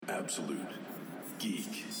Absolute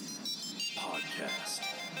Geek Podcast.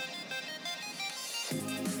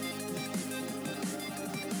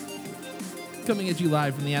 Coming at you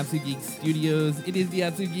live from the Absolute Geek Studios. It is the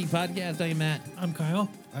Absolute Geek Podcast. I am Matt. I'm Kyle.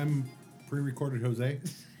 I'm pre-recorded Jose.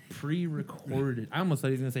 Pre-recorded. I almost thought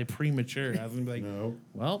he was going to say premature. I was going to be like, No,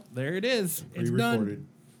 well, there it is. It's pre-recorded. done.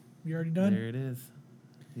 You already done? There it is.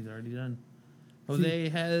 He's already done. Jose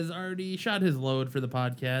has already shot his load for the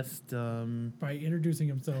podcast By introducing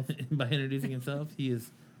himself. by introducing himself. He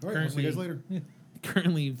is All right, I'll see you guys later.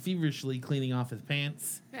 currently feverishly cleaning off his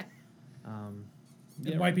pants.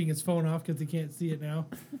 And wiping his phone off because he can't see it now.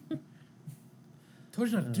 Told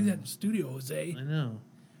you not to do that in the studio, Jose. I know.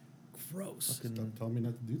 Gross. Fucking- Stop telling me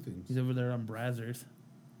not to do things. He's over there on Brazzers.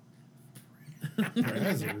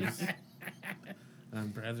 Brazzers.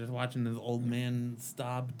 Brazzers watching his old man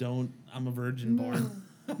stop. I'm a virgin born.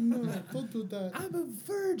 No, don't do that. I'm a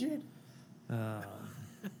virgin.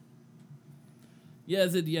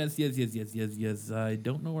 Yes. I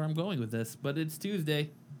don't know where I'm going with this, but it's Tuesday.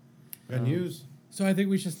 Got news. So I think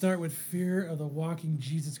we should start with Fear of the Walking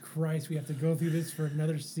Jesus Christ. We have to go through this for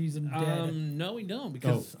another season dead. No, we don't,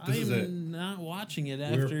 because this is it. I'm not watching it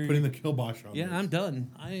We're after. putting the kibosh on. Yeah, this. I'm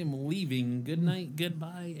done. I am leaving. Good night,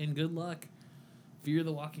 goodbye, and good luck. Fear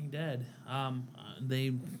the Walking Dead. They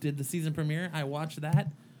did the season premiere. I watched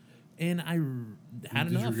that, and I had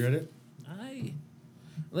Did enough. you regret it?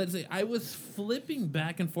 Let's say I was flipping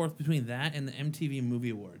back and forth between that and the MTV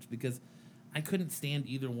Movie Awards because I couldn't stand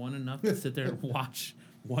either one enough to sit there and watch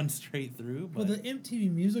one straight through. But Well, the MTV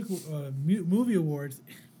Movie Awards,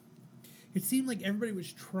 it seemed like everybody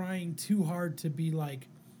was trying too hard to be like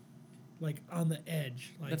on the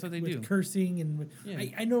edge. Like That's what they with the cursing and with, Yeah,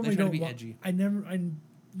 I normally they're trying don't to be wa- edgy. I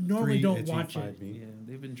normally don't Pre-edgy watch 5 it. me. yeah,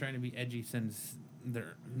 they've been trying to be edgy since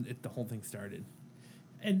the whole thing started.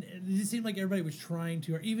 And it just seemed like everybody was trying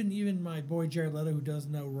to, or even my boy Jared Leto, who does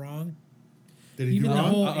no wrong. Did he Even do the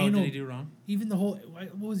wrong? whole Uh-oh, anal, did he do wrong? even the whole,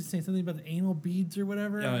 what was he saying? Something about the anal beads or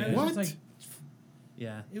whatever. Oh, yeah. It was What?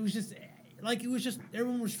 it was just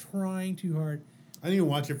everyone was trying too hard. I didn't even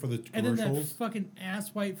watch it for the And then that commercials. fucking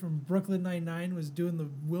asswipe from Brooklyn Nine-Nine was doing the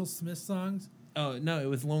Will Smith songs. Oh no, it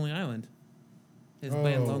was Lonely Island. His Oh.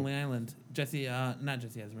 band Lonely Island. Jesse, not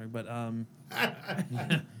Jesse Eisenberg, but Andy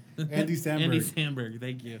Samberg. Andy Samberg.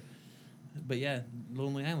 Thank you. But yeah,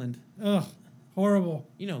 Lonely Island. Ugh, horrible.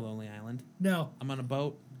 You know Lonely Island. No, I'm on a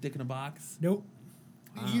boat, dick in a box. nope,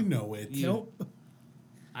 You know it. You- nope,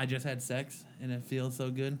 I just had sex and it feels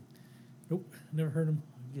so good. nope. Never heard him.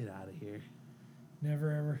 Get out of here.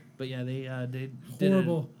 Never ever. But yeah, they did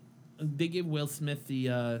Horrible. They give Will Smith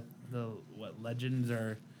the Legends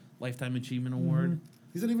or Lifetime Achievement Award,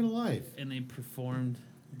 He's not even alive. and they performed.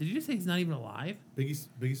 Did you just say he's not even alive?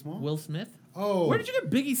 Biggie Small? Will Smith? Oh. Where did you get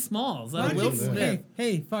Biggie Smalls? Why don't Will you- Smith.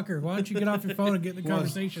 Hey, fucker! Why don't you get off your phone and get in the Well,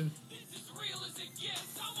 conversation?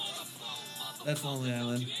 That's Lonely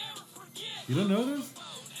Island. You don't know this?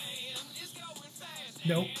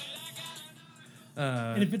 Nope.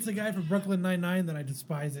 And if it's a guy from Brooklyn Nine-Nine, then I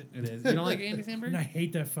despise it. It is. You don't like Andy And I Samberg?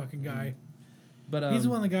 hate that fucking guy. But He's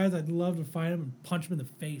one of the guys I'd love to fight him and punch him in the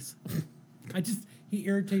face. He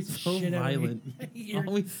irritates the so shit violent. out of me. He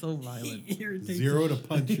Always so violent. He irritates 0 to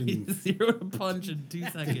punch and 0 to punch in 2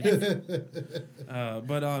 seconds.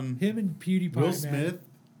 But him and PewDiePie. Will man. Smith,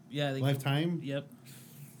 yeah, they Lifetime. Yep.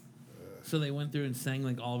 So they went through and sang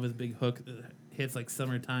like all of his big hook hits, like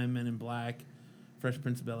 "Summertime," "Men in Black," "Fresh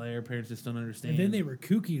Prince of Bel-Air," "Parents Just Don't Understand." And then they were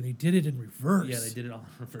kooky and they did it in reverse. Yeah, they did it all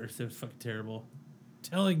in reverse. It was fucking terrible.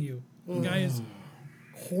 Telling you, the guy is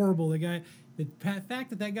horrible. The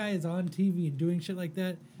fact that guy is on TV and doing shit like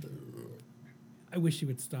that, I wish he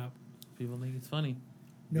would stop. People think it's funny.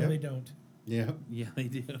 No, Yep. they don't. Yeah. Yeah, they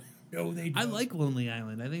do. No, they don't. I like Lonely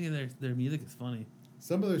Island. I think their music is funny.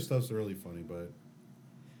 Some of their stuff's really funny, but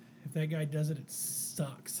If that guy does it, it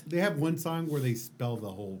sucks. they have one song where they spell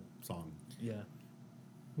the whole song. Yeah,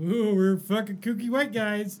 Ooh, we're fucking kooky white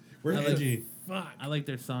guys. We're I like- edgy. Fuck. I like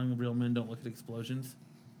their song "Real Men Don't Look at Explosions."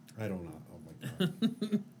 I don't know. Oh my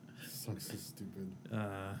god. Song's so stupid.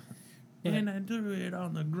 And I threw it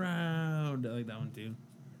on the ground. I like that one too.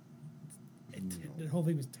 The whole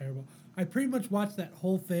thing was terrible. I pretty much watched that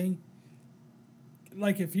whole thing.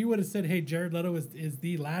 Like, if you would have said, hey, Jared Leto is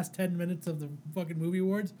the last 10 minutes of the fucking movie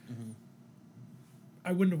awards,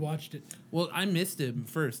 I wouldn't have watched it. Well, I missed him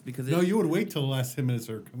first because No, you would wait till the last 10 minutes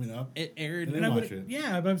are coming up. it aired. And then I watch would, it.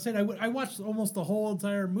 yeah, but I'm saying I watched almost the whole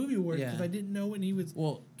entire movie awards Yeah. because I didn't know when he was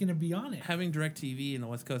Well, going to be on it. having DirecTV in the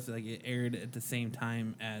West Coast, like it aired at the same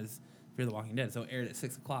time as Fear the Walking Dead, so it aired at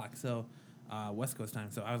 6:00. So West Coast time.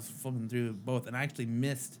 So I was flipping through both, and I actually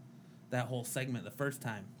missed that whole segment the first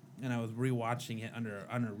time and I was rewatching it under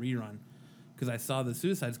a rerun because I saw the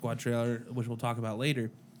Suicide Squad trailer, which we'll talk about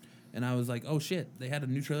later, and I was like, "Oh shit, they had a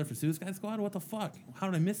new trailer for Suicide Squad? What the fuck? How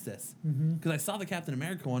did I miss this?" Because I saw the Captain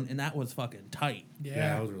America one, and that was fucking tight.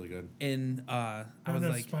 Yeah, that was really good. And I I was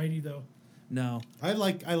was like, Spidey though. "No." I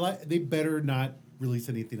like. They better not release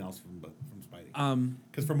anything else from Spidey.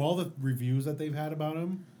 Because from all the reviews that they've had about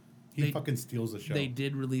him, he They- fucking steals the show. They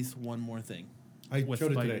did release one more thing. I with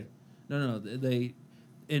showed it Spidey. today. No. They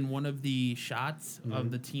in one of the shots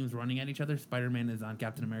of the teams running at each other, Spider-Man is on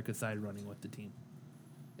Captain America's side running with the team.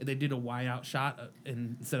 They did a wide out shot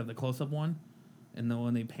instead of the close-up one, and then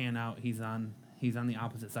when they pan out, he's on the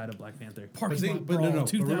opposite side of Black Panther. Parking they- Lot but no, Brawl, no,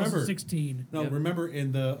 but remember- 2016. No, Yep. remember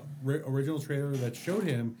in the original trailer that showed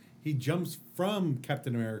him, he jumps from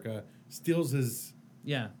Captain America, steals his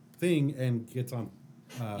Yeah, thing, and gets on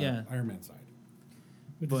Yeah. Iron Man's side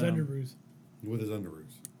with But, his underoos. with his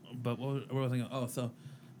underoos. but what was I going? Oh, so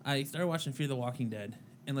I started watching Fear the Walking Dead,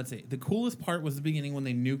 and let's see, the coolest part was the beginning when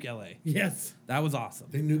they nuke LA. Yes, That was awesome.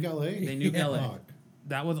 They nuke LA? They nuke Yeah. LA. Fuck.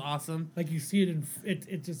 That was awesome. like you see it in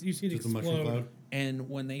it just you see it Just a mushroom explode. cloud. And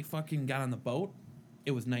when they fucking got on the boat,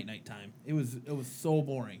 it was night time. It was so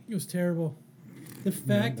boring. It was terrible. The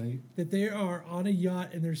fact Night. that they are on a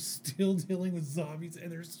yacht and they're still dealing with zombies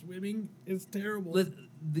and they're swimming is terrible.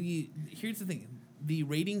 Here's the thing: the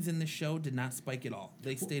ratings in this show did not spike at all.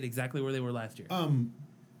 They stayed exactly where they were last year.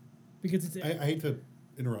 Because it's I hate to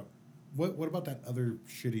interrupt. What about that other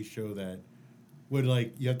shitty show that would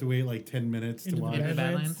you have to wait 10 minutes Into to the watch? Into the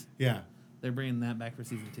Badlands? Badlands, Yeah, they're bringing that back for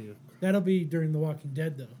season 2. that'll be during The Walking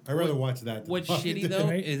Dead though. I'd rather watch that. than What's Walking shitty Dead. though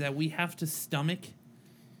Right? is that we have to stomach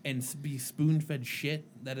and be spoon-fed shit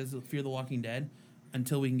that is Fear the Walking Dead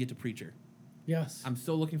until we can get to Preacher. Yes, I'm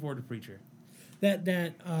so looking forward to Preacher. that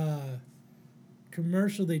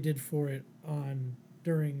commercial they did for it on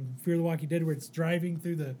during Fear the Walking Dead where it's driving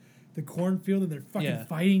through the cornfield and they're fucking Yeah.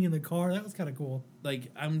 fighting in the car. That was kind of cool. Like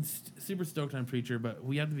I'm super stoked on Preacher, but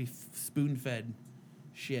we have to be spoon-fed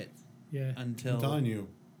shit Yeah. until. I'm telling you,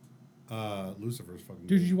 Lucifer's fucking. Dude,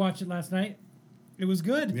 good. did you watch it last night? It was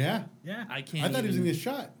good. Yeah, Yeah. I can't. I thought he was even- gonna get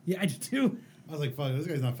shot. Yeah, I did too. I was like, "Fuck, this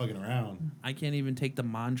guy's not fucking around." I can't even take the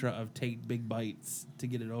mantra of take big bites to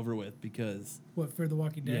get it over with because What, Fear the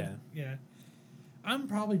Walking Dead? Yeah. I'm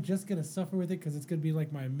probably just going to suffer with it because it's going to be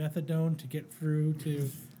like my methadone to get through to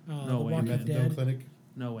No The way, Walking man. Methadone Dead. clinic.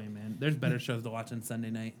 no way, man. There's better shows to watch on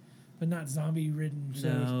Sunday night. But not zombie-ridden shows.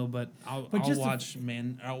 No, but I'll But just watch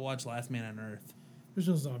I'll watch Last Man on Earth. There's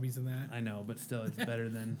no zombies in that. I know, but still, it's better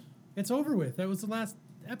than. It's over with. That was the last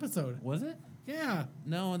episode. Was it? Yeah.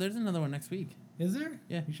 No, there's another one next week. Is there?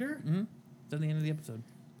 Yeah. You sure? Mm-hmm. It's at the end of the episode.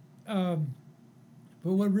 But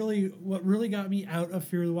what really got me out of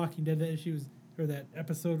Fear the Walking Dead that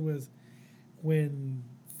episode was when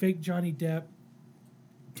fake Johnny Depp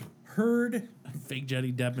heard Fake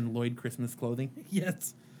Johnny Depp and Lloyd Christmas clothing.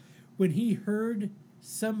 yes, when he heard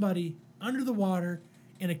somebody under the water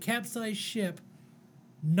in a capsized ship,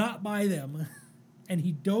 not by them, and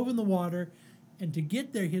he dove in the water, and to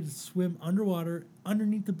get there he had to swim underwater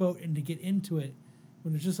underneath the boat and to get into it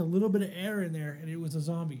when there's just a little bit of air in there and it was a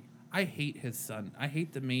zombie. I hate his son. I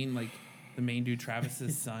hate the main dude,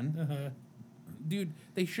 Travis's son. Uh-huh. Dude,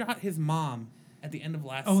 they shot his mom at the end of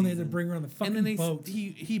last Oh, and season. they had to bring her on the fucking and then boat.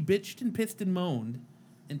 he bitched and pissed and moaned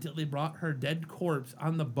until they brought her dead corpse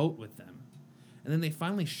on the boat with them. And then they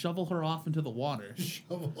finally shovel her off into the water.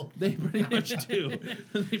 Shovel. They pretty much do.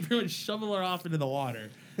 They pretty much shovel her off into the water.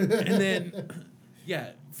 And then,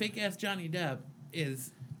 yeah, fake ass Johnny Depp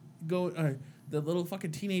is the little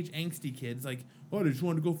fucking teenage angsty kid's like, oh, I just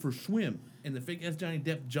wanted to go for a swim. And the fake ass Johnny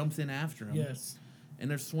Depp jumps in after him. Yes. And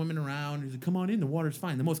they're swimming around. He's like, come on in, the water's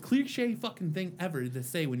fine. The most cliche fucking thing ever to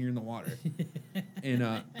say when you're in the water.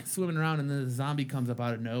 And swimming around, and then the zombie comes up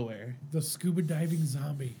out of nowhere. The scuba diving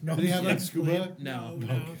zombie. No, Did he have, like, yes, scuba? No.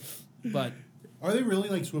 no. But, Are they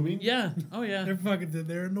really swimming? yeah. Oh, yeah.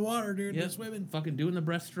 They're in the water, dude. Yep. They're swimming. Fucking doing the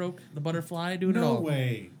breaststroke, the butterfly, doing it No all.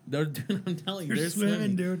 way. I'm telling you, They're they're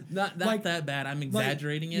swimming, dude. Not Like- that bad. I'm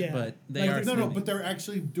exaggerating it, yeah. but they Like, are. no, No, swimming. but they're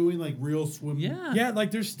actually doing real swim. yeah. Yeah,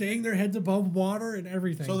 like they're staying their heads above water and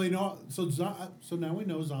everything. So they know. So now we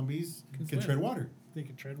know zombies can swim. tread water. they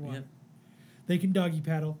can tread water. Yep. They can doggy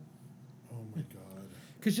paddle. Oh my god.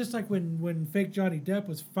 Because just like when fake Johnny Depp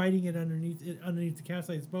was fighting it underneath the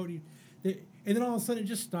capsized boat, and then all of a sudden it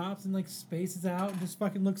just stops and spaces out and just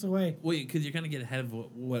fucking looks away. Wait, because you're gonna get ahead of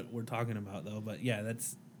what we're talking about, though. But yeah,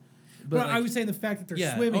 that's. But I was saying the fact that they're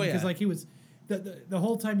Yeah, swimming oh, yeah. because he was the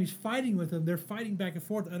whole time he's fighting with them, they're fighting back and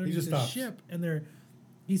forth underneath just the stops. ship, and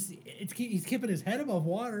he's keeping his head above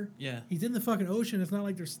water. Yeah. He's in the fucking ocean. It's not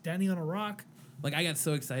like they're standing on a rock. Like, I got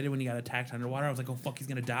so excited when he got attacked underwater. I was like, oh, fuck, he's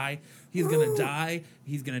going to die. He's going to die.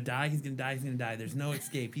 He's going to die. He's going to die. He's going to die. There's no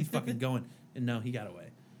escape. He's fucking going. And no, he got away.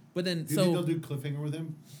 But then, Do you think they'll do cliffhanger with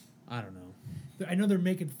him? I don't know. I know they're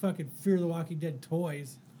making fucking Fear the Walking Dead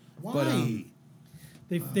toys. Why?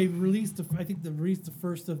 But, They released I think they released the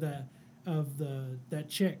first of that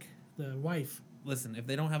chick, the wife. Listen, if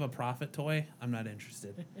they don't have a Prophet toy, I'm not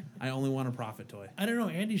interested. I only want a Prophet toy. I don't know.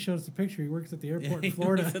 Andy showed us the picture. He works at the airport in He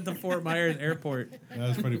Florida. was at the Fort Myers airport.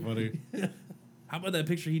 That's pretty funny. How about that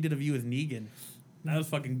picture he did of you as Negan? That was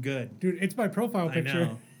fucking good. Dude, it's my profile I picture.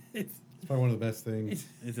 know. It's, It's probably one of the best things.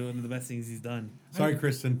 It's one of the best things he's done. Sorry,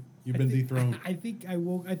 Kristen. You've been dethroned. I think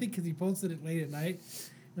because he posted it late at night,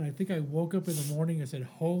 and I think I woke up in the morning and said,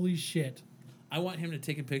 "Holy shit!" I want him to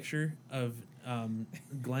take a picture of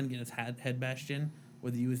Glenn getting his head bashed in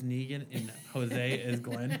with you as Negan and Jose as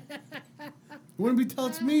Glenn. It wouldn't be till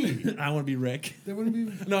it's me. I want to be Rick. That wouldn't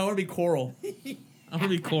be. No, I want to be Coral. I want to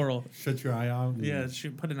be Coral. Shut your eye out. and- Yeah,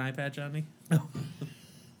 put an eye patch on me.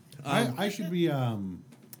 I should be.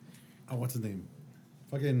 What's his name?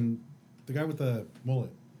 Fucking the guy with the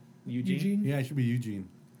mullet. Eugene. Yeah, I should be Eugene.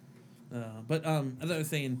 But as I was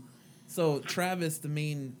saying, so Travis, the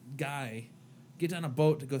main guy, gets on a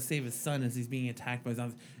boat to go save his son as he's being attacked by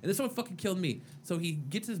zombies. And this one fucking killed me. So he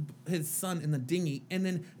gets his son in the dinghy and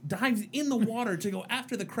then dives in the water to go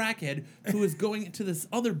after the crackhead who is going to this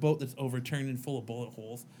other boat that's overturned and full of bullet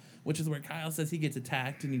holes, which is where Kyle says he gets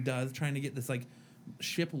attacked, and he does, trying to get this like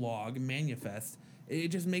ship log manifest. It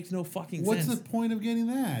just makes no fucking What's sense. the point of getting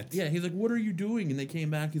that? Yeah, he's like, "What are you doing?" And they came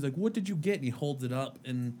back. He's like, "What did you get?" And he holds it up,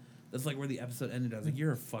 and that's like where the episode ended. I was like,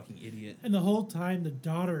 "You're a fucking idiot." And the whole time, the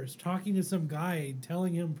daughter is talking to some guy, and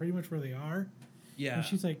telling him pretty much where they are. Yeah, And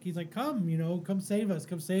he's like, "Come, come save us,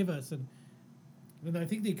 come save us." And I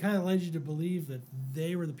think they kind of led you to believe that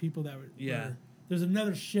they were the people that were. Yeah. There's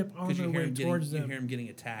another ship on because their way towards you them. hear him getting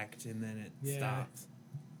attacked, and then it Yeah. stops.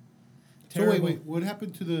 So wait, Terrible. what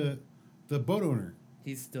happened to the boat owner?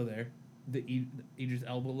 He's still there. The Idris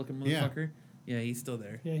Elba looking Yeah. motherfucker. Yeah, he's still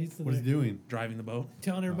there, Yeah, he's still What is there. he doing? driving the boat.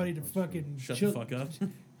 Telling everybody to that's fucking Shut chill. the fuck up.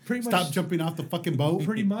 Pretty Stop much, jumping off the fucking boat.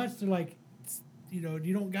 pretty much, they're like, you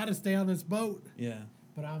don't got to stay on this boat, Yeah,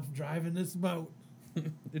 but I'm driving this boat.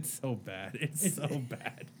 it's so bad. It's so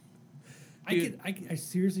bad. Dude. I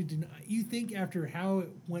seriously do not. You think after how it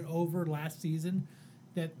went over last season,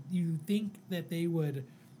 that you think that they would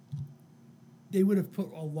have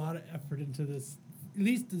put a lot of effort into this, at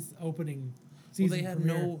least this opening Well, season. they had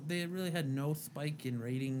premiere. they really had no spike in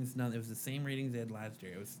ratings. None. It was the same ratings they had last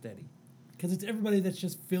year. It was steady, Because it's everybody that's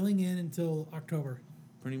just filling in until October,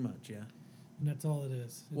 pretty much. Yeah. and that's all it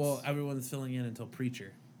is. Well, everyone's filling in until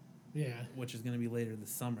Preacher, yeah, which is going to be later this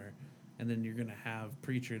summer, and then you're going to have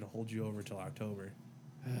Preacher to hold you over till October.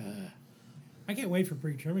 I can't wait for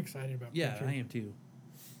Preacher. I'm excited about Yeah, Preacher. I am too.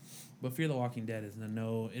 But Fear the Walking Dead is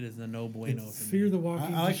it is a no bueno for Fear me. the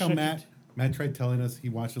Walking. I like just how shut Matt tried telling us he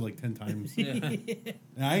watched it like 10 times. Yeah.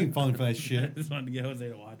 And I ain't falling for that I shit. just wanted to get Jose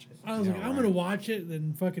to watch it. I was like, Yeah, I'm right. gonna watch it.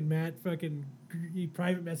 Then fucking Matt he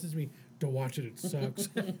private messaged me, "Don't watch it. It sucks.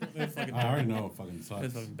 It was fucking I already bad. know it fucking It was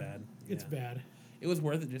sucks. fucking bad. It's Yeah. bad." It was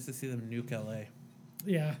worth it just to see them nuke LA.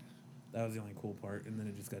 Yeah, That was the only cool part, and then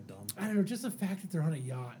it just got dumb. I don't know. Just the fact that they're on a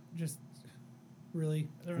yacht, just really,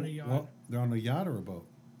 they're on a yacht. Well, they're on a yacht or a boat?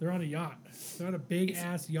 They're on a yacht. They're on a big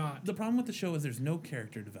ass yacht. The problem with the show is there's no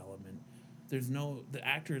character development. The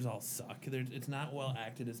actors all suck. It's not well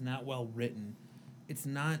acted. It's not well written. It's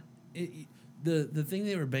not the thing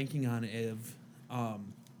they were banking on of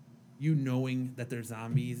you knowing that they're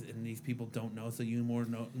zombies and these people don't know, so you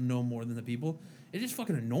know more than the people. It's just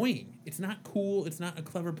fucking annoying. It's not cool. It's not a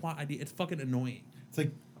clever plot idea. It's fucking annoying. It's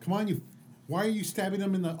like, come on, why are you stabbing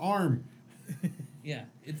them in the arm? Yeah,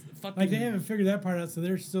 it's fucking. Like they haven't figured that part out, so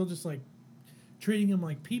they're still just like treating him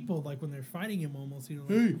like people, like when they're fighting him almost.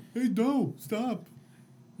 Like, Hey, don't stop.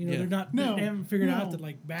 Yeah. they're not. No, they haven't figured out no, that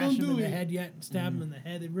like bash don't him do in the it. head yet and stab him in the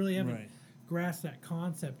head. They really haven't Right. grasped that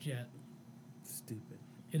concept yet. Stupid.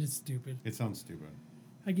 It is stupid. It sounds stupid.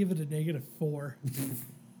 I give it a -4.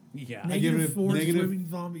 Yeah. I give it a -4 negative- swimming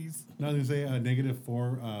zombies. No, I was gonna say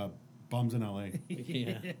 -4 bums in LA.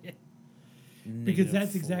 Yeah. Because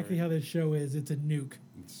that's exactly how this show is. It's a nuke,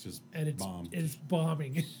 It's just and it's bomb. it's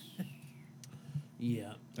bombing.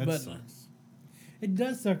 Yeah, That but sucks. It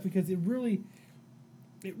does suck because it really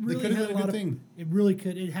could've had done a a lot good of thing. It really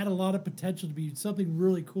could. It had a lot of potential to be something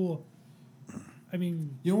really cool. I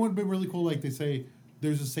mean, You know what would be really cool? Like they say,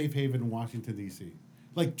 there's a safe haven in Washington D.C.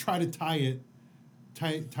 Like try to tie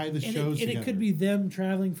the and shows it together. could be them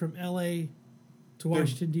traveling from L.A. to They're-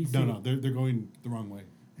 Washington D.C. No, they're going the wrong way.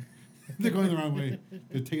 They're going the wrong way.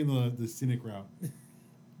 They're taking the scenic route.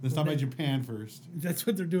 Let's stop by Japan first. That's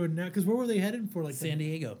what they're doing now. Because where were they heading for? Like San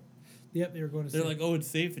Diego. Yep, they were going to. They're like, oh, it's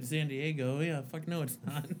safe in San Diego. Yeah, fuck no, it's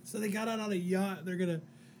not. So they got out on a yacht. They're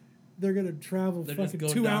gonna travel They're fucking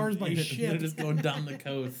going 2 down- hours by They're ship. just going down the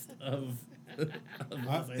coast of.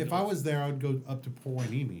 Los If I Angeles. was there, I would go up to Port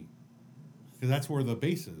Hueneme. Because that's where the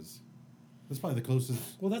base is. That's probably the closest.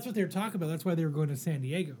 Well, that's what they were talking about. That's why they were going to San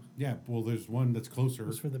Diego. Yeah, well, there's one that's closer. It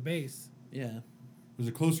was for the base. Yeah. There's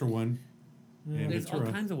a closer one. in There's all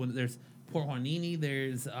Ventura. kinds of ones. There's Port Hueneme.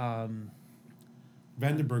 There's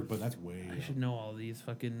Vandenberg, but that's way. I should know all these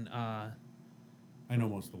fucking I know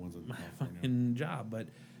most of the ones in my California. fucking job, but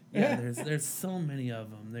yeah, there's so many of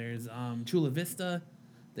them. There's Chula Vista.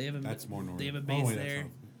 They have a That's more north. They have a base wait, that's there.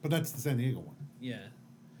 south. But that's the San Diego one. Yeah.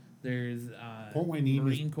 There's Port Hueneme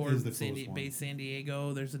Marine Corps is the San closest one. base San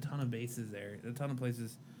Diego. There's a ton of bases there. A ton of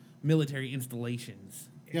places, military installations.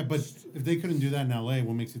 Yeah, but if they couldn't do that in LA,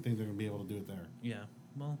 what makes you think they're going to be able to do it there? Yeah.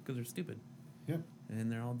 Well, because they're stupid Yep. and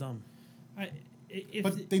they're all dumb.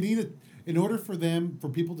 But they need it in order for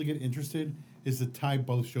people to get interested, is to tie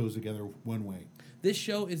both shows together one way. This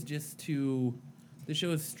show is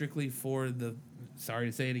strictly for the, sorry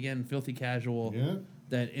to say it again, filthy casual Yeah.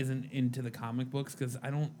 that isn't into the comic books because I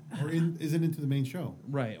don't. Isn't into the main show.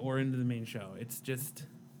 Right, or into the main show. It's just,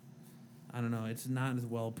 I don't know. It's not as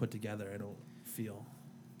well put together. I don't feel.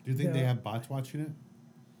 Do you think they Yeah. have bots watching it?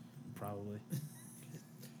 Probably.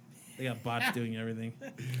 They got bots doing everything.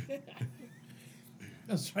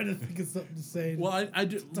 I was trying to think of something to say. Well, I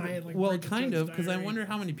do. Tie it like Well, Bridget kind Jones' of, because I Diary. wonder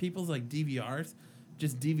how many people's like DVRs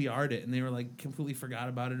just DVR'd it and they were like completely forgot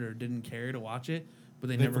about it or didn't care to watch it, but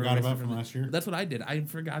they never forgot erased about it from the- last year? That's what I did. I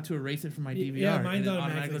forgot to erase it from my DVR. Yeah, mine's and it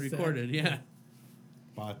automatically set. recorded. Yeah.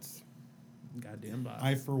 Bots. Goddamn bots.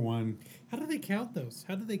 I, for one, How do they count those?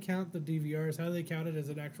 How do they count the DVRs? How do they count it as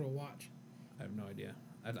an actual watch? I have no idea.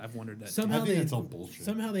 I've wondered that. Somehow I think they, that's all bullshit.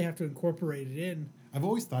 Somehow they have to incorporate it in. I've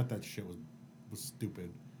always thought that shit was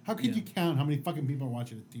stupid. How could Yeah. you count how many fucking people are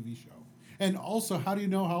watching a TV show? And also, how do you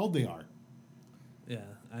know how old they are? Yeah,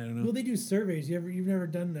 I don't know. Well, they do surveys. You've never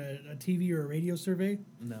done a TV or a radio survey?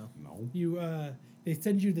 No. No. You they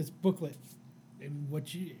send you this booklet, and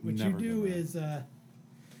what you Never do done that. is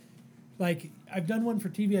like I've done one for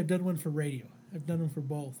TV. I've done one for radio. I've done them for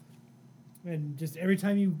both, and just every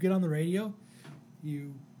time you get on the radio,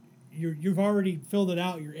 you've already filled it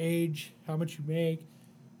out, your age, how much you make,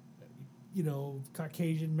 you know,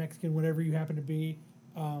 Caucasian, Mexican, whatever you happen to be,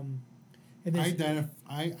 and then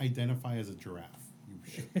I identify as a giraffe.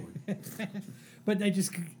 You shitword. but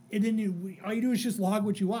and then all you do is just log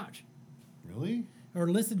what you watch Really? or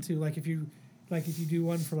listen to, like if you do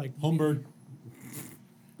one for like Holmberg.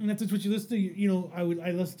 and that's just what you listen to. You know,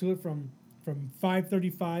 I listen to it from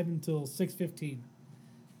 5:35 until 6:15,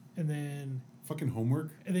 and then Fucking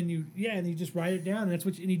homework. and you just write it down, and that's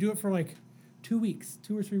and you do it for like 2 weeks,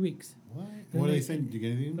 2 or 3 weeks, What? Then What are they- they saying? Do you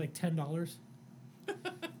get anything? like $10,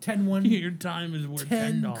 10 Your time is worth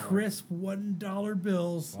 $10. crisp $1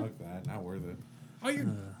 bills. Fuck that. Not worth it. All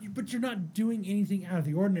but you're not doing anything out of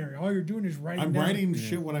the ordinary. All you're doing is writing. I'm down. writing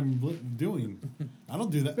shit what I'm doing. I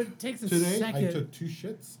don't do that. But it takes a Today second. I took 2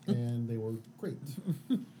 shits and they were great.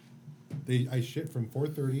 I shit from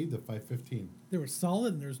 4:30 to 5:15. They were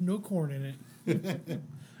solid, and there's no corn in it.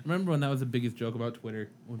 Remember when that was the biggest joke about Twitter?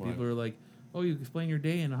 When What? people were like, oh, you explain your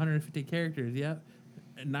day in 150 characters. Yeah.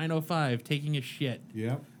 At 9:05, taking a shit.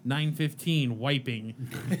 Yeah. 9:15, wiping.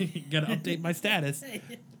 Gotta update my status.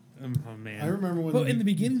 Oh, man. I remember when. Well, in the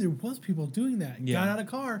beginning, there was people doing that. Yeah. Got out of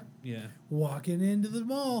car, Yeah. walking into the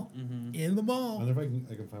mall, in the I mall. wonder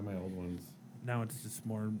if I can find my old ones. Now it's just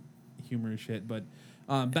more humorous shit. But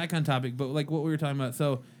back on topic, but like what we were talking about.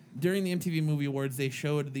 So during the MTV Movie Awards, they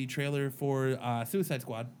showed the trailer for Suicide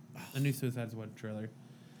Squad, a new Suicide Squad trailer.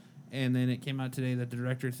 And then it came out today that the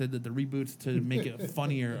director said that the reboots to make it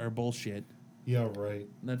funnier are bullshit. Yeah, right.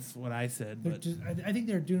 That's what I said. They're But just, I think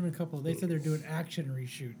they're doing a couple. They said they're doing action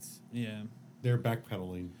reshoots. yeah. They're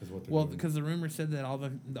backpedaling, is what they're Well, doing. because the rumor said that all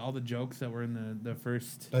the jokes that were in the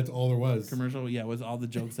first That's all there was. commercial, was all the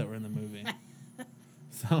jokes that were in the movie.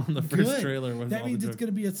 So the first Good. trailer was That all means the it's jokes.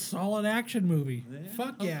 going to be a solid action movie. Yeah,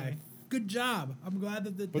 Fuck yeah. okay. Good job. I'm glad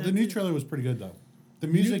that. But the new trailer was pretty good, though. The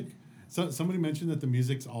music. Somebody mentioned that the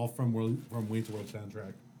music's all from Wayne's World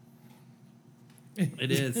soundtrack.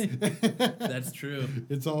 It is. That's true.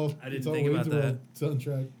 It's all. I didn't it's all think about Wayne's World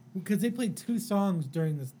soundtrack. Because they played 2 songs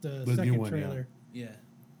during the new second one, yeah. trailer. Yeah.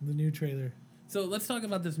 The new trailer. So let's talk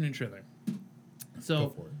about this new trailer. Go So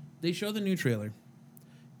for it. they show the new trailer,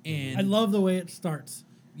 and I love the way it starts.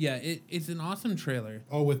 Yeah, it's an awesome trailer.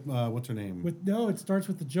 Oh, with what's her name? It starts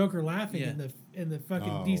with the Joker laughing, Yeah. and the fucking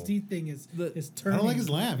Oh. DC thing is I turning. don't like his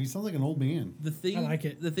laugh. He sounds like an old man. The thing, I like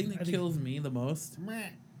it. The thing I that think- kills me the most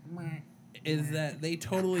is that they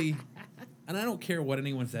totally, and I don't care what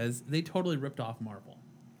anyone says, they totally ripped off Marvel.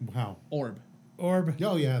 Wow. Orb. Orb.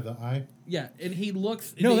 Oh yeah, the eye. Yeah, and he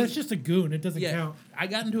looks. No, they- that's just a goon. It doesn't yeah. count. I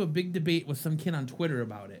got into a big debate with some kid on Twitter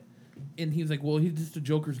about it, and he was like, "Well, he's just a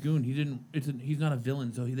Joker's goon. He's not a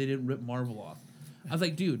villain, so they didn't rip Marvel off." I was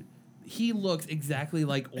like, "Dude, he looks exactly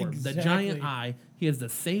like Orb. The giant Exactly. eye. He has the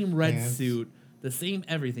same red Pants. suit, the same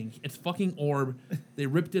everything. It's fucking Orb. They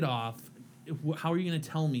ripped it off. How are you gonna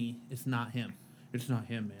tell me it's not him? It's not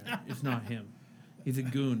him, man. It's not him. He's a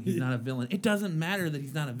goon. He's not a villain. It doesn't matter that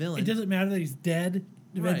he's not a villain. It doesn't matter that he's dead.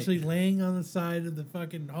 Eventually, Right. laying on the side of the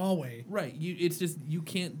fucking hallway. Right. It's just you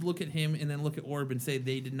can't look at him and then look at Orb and say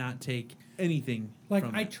they did not take anything. Like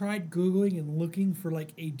from I it. tried googling and looking for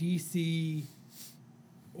like a DC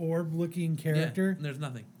Orb-looking character, Yeah, there's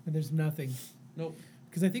nothing. and there's nothing. Nope.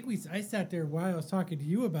 Because I think I sat there while I was talking to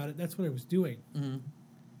you about it. That's what I was doing. Mm-hmm.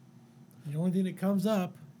 The only thing that comes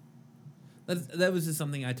up. That was just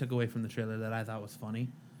something I took away from the trailer that I thought was funny.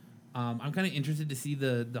 I'm kind of interested to see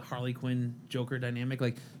the Harley Quinn Joker dynamic.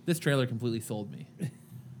 Like this trailer completely sold me.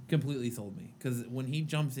 Completely sold me because when he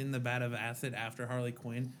jumps in the vat of acid after Harley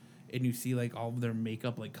Quinn, and you see like all of their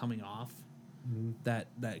makeup like coming off, that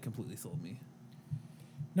completely sold me.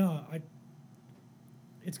 No,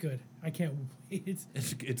 it's good. I can't wait.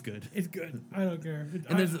 It's good. It's good. I don't care.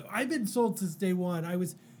 And there's I've been sold since day one. I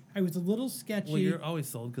was a little sketchy. Well, you're always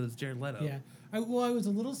sold because it's Jared Leto. Yeah. I was a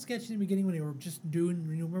little sketchy in the beginning when they were just doing. You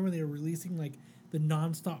remember when they were releasing like the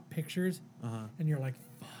nonstop pictures, and you're like,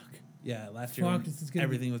 "Fuck, Yeah, last year Fuck, when this is gonna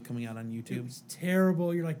everything was coming out on it YouTube. was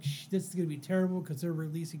terrible." You're like, "This is gonna be terrible" because they're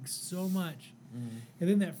releasing so much. And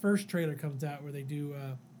then that first trailer comes out where they do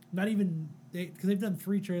not even because they've done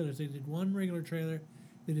 3 trailers. They did one regular trailer.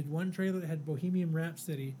 They did one trailer that had Bohemian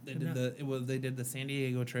Rhapsody. They and did they did the San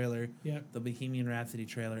Diego trailer, Yep. the Bohemian Rhapsody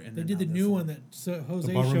trailer, and They then did the now new this one that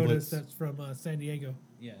Jose Barroom showed Blitz. us. That's from San Diego.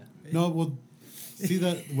 Yeah, No, well, see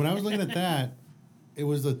that when I was looking at that, it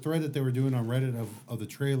was the thread that they were doing on Reddit of the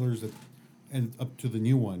trailers that, and up to the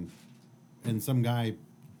new one, and some guy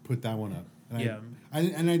put that one up. And Yeah.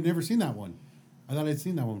 I'd never seen that one. I thought I'd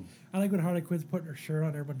seen that one. I like when Harley Quinn's putting her shirt on.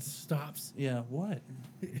 Everyone stops. yeah. What?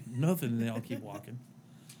 Nothing. They all keep walking.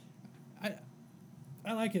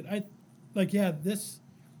 I like it. This.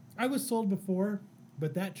 I was sold before,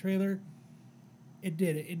 but that trailer, it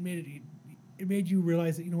did it. It made you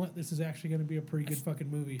realize that you know what, this is actually going to be a pretty good fucking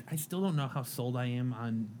movie. I still don't know how sold I am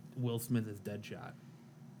on Will Smith as Deadshot.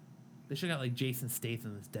 They should have got like Jason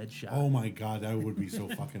Statham as Deadshot. Oh my god, that would be so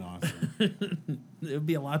fucking awesome. It would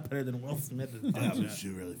be a lot better than Will Smith as That would Deadshot.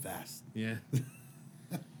 shoot really fast. Yeah.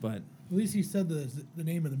 But At least he said the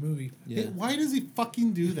name of the movie. yeah, Hey, why does he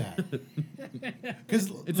fucking do that?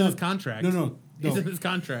 Because it's in his contract. No. It's in his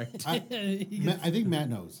contract. I think Matt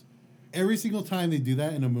knows. Every single time they do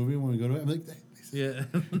that in a movie when we go to it, I'm like, Yeah.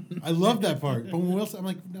 I love that part. But when Will, I'm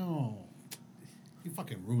like, no, you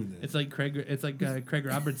fucking ruined it. It's like Craig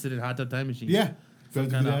Robertson in Hot Tub Time Machine. Yeah. Some Don't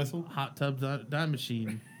do kind that, of asshole. hot tub time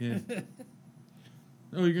machine. Yeah.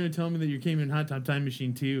 Oh, you're gonna tell me that you came in Hot Tub Time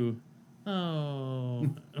Machine too? Oh.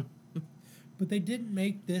 But they didn't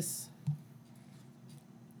make this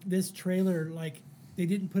trailer like they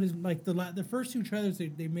didn't put his like the first 2 trailers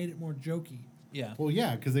they made it more jokey. Yeah. Well,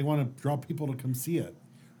 yeah, because they want to draw people to come see it.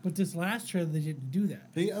 But this last trailer they didn't do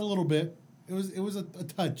that. They a little bit. It was a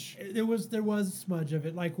touch. There was a smudge of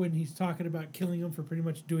it, like when he's talking about killing him for pretty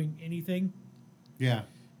much doing anything. Yeah,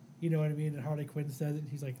 You know what I mean? And Harley Quinn says it.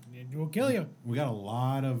 He's like, "We'll kill you." we got a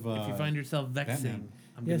lot of. If you find yourself vexing, Batman.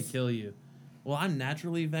 I'm gonna Yes. kill you. Well, I'm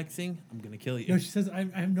naturally vexing. I'm gonna kill you. No, she says,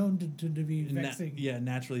 "I'm known to be Na- vexing." yeah,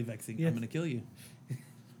 naturally vexing. Yes. I'm gonna kill you.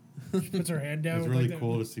 She puts her hand down. it's like really that.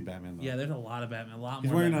 cool to see Batman. Though. Yeah, there's a lot of Batman. A lot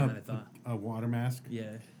He's more wearing Batman than I thought. a water mask,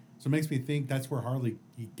 Yeah. so it makes me think that's where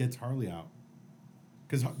he gets Harley out.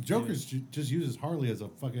 Because Joker just uses Harley as a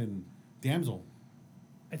fucking damsel.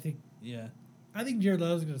 I think Yeah. Jared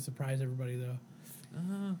Leto's going to surprise everybody though.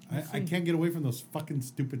 I can't get away from those fucking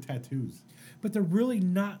stupid tattoos. But they're really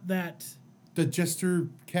not that. The Jester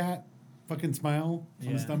cat fucking smile on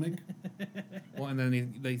Yeah. the stomach. Well, and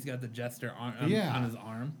then he's got the jester on his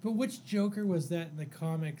arm. But which Joker was that in the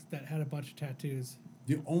comics that had a bunch of tattoos?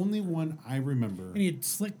 The only one I remember, And he had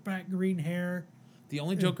slick back green hair. The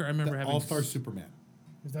only Joker I remember the having All-Star Superman.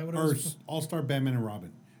 Is that what it Or was? All-Star Batman and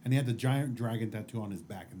Robin. And he had the giant dragon tattoo on his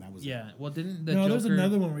back, and that was it. Yeah. Well, didn't the No, Joker? there's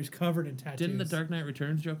another one where he's covered in tattoos. Didn't the Dark Knight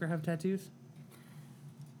Returns Joker have tattoos?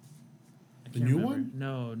 I The can't new remember. one?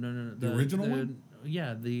 No. The original one?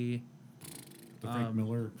 Yeah, the Frank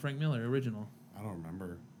Miller. Frank Miller original. I don't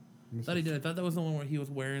remember. I thought he did. I thought that was the one where he was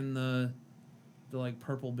wearing the like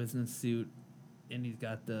purple business suit, and he's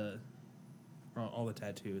got all the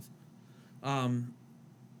tattoos. I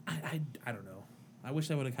don't know. I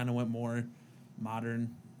wish I would have kind of went more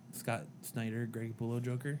modern Scott Snyder, Greg Capullo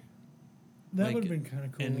Joker. That Like, would have been kind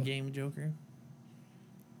of cool. Endgame Joker.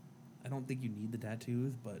 I don't think you need the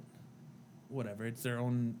tattoos, but whatever. It's their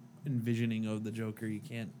own envisioning of the Joker. You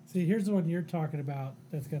can't. See, here's the one you're talking about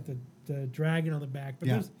that's got the dragon on the back. But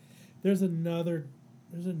Yeah. there's another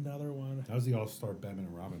one. That was the All-Star Batman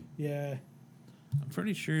and Robin. Yeah. I'm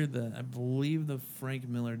pretty sure I believe the Frank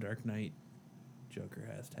Miller Dark Knight Joker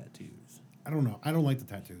has tattoos. I don't know. I don't like the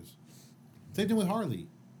tattoos. Same thing with Harley.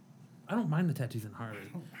 I don't mind the tattoos on Harley.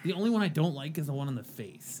 The only one I don't like is the one on the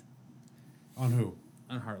face On who?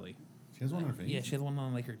 on Harley. She has one on her face. Yeah, she has one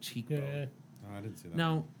on like her cheekbone. Yeah. Oh, I didn't see that.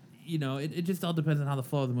 Now, it just all depends on how the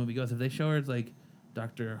flow of the movie goes. If they show her as like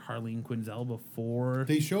Dr. Harleen Quinzel before,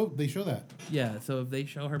 They show that. yeah. So if they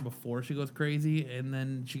show her before she goes crazy, and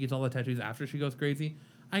then she gets all the tattoos after she goes crazy,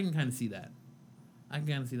 I can kind of see that. I can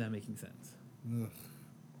kind of see that making sense.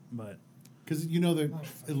 But Because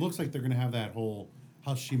it looks like they're gonna have that whole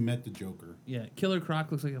how she met the Joker. yeah, Killer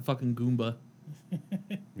Croc looks like a fucking Goomba.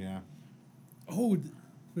 Yeah, Oh,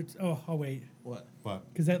 wait. What?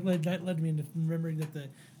 but Because that led me into remembering that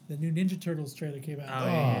the new Ninja Turtles trailer came out. Oh,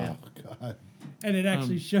 yeah. God. And it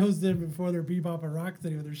actually shows them before they're Bebop and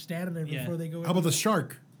Rocksteady when they're standing there Yeah. before they go. How about the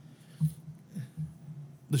shark?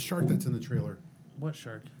 The shark that's in the trailer. What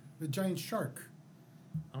shark? The giant shark.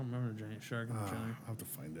 I don't remember the giant shark in the trailer. I'll have to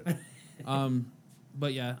find it.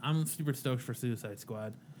 But yeah, I'm super stoked for Suicide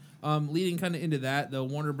Squad. Leading kind of into that, the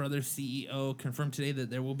Warner Brothers CEO confirmed today that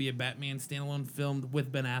there will be a Batman standalone film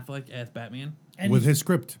with Ben Affleck as Batman. And With he's- his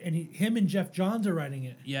script. and him and Jeff Johns are writing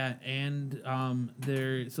it. Yeah, and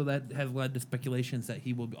so that has led to speculations that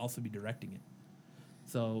he will also be directing it.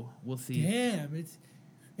 So we'll see. Damn, it's.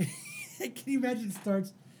 Can you imagine? It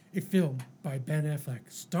starts a film by Ben Affleck,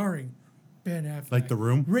 starring Ben Affleck, Like The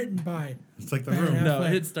Room? written by It's like The Ben Room. Affleck, No,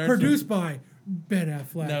 it starts produced by Ben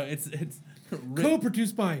Affleck, No, it's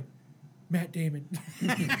co-produced by Matt Damon.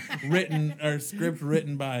 written or script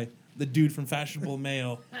written by the dude from Fashionable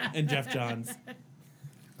Mail and Jeff Johns.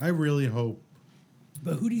 I really hope.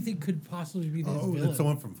 But who do you think could possibly be this Oh, villain? it's the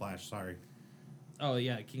one from Flash. Sorry. Oh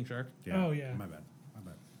yeah, King Shark. Yeah. Oh, yeah. My bad.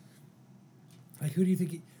 Like, who do you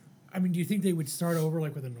think? Do you think they would start over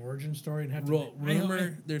like with an origin story and have to?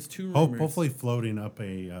 Rumor, there's two Oh, rumors. hopefully floating up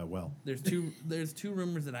a well. There's two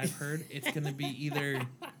rumors that I've heard. It's gonna be either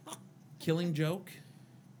Killing Joke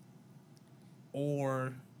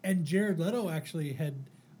or And Jared Leto actually had.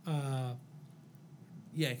 yeah,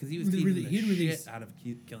 because he was He'd teasing the released- shit out of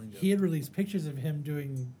Killing Joke. He had released pictures of him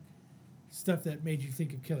doing stuff that made you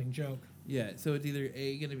think of Killing Joke. Yeah, so it's either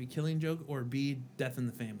A, going to be Killing Joke, or B, Death in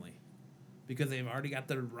the Family. Because they've already got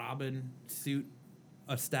the Robin suit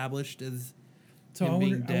established as So him I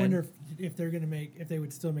being wonder, dead. I wonder if they're gonna if they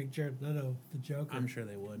would still make Jared Leto the Joker. I'm sure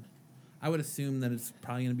they would. I would assume that it's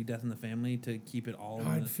probably going to be Death in the Family to keep it all in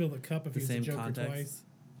I'd the, fill the cup if the he was the same Joker context. twice.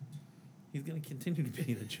 He's going to continue to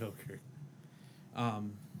be the Joker.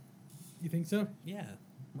 You think so? Yeah,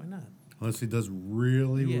 why not? Unless he does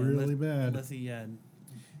really, Yeah, really bad. Unless he,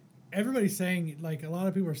 Everybody's saying, like, a lot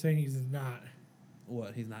of people are saying he's not.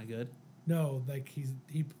 what, he's not good? No, like he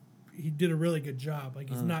did a really good job. Like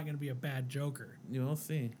he's not gonna be a bad Joker. We'll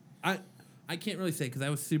see. I can't really say because I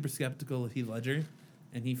was super skeptical of Heath Ledger,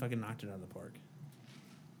 and he fucking knocked it out of the park.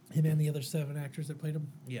 Him and the other 7 actors that played him.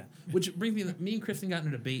 Yeah, which brings me and Kristen got in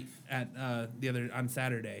a debate at on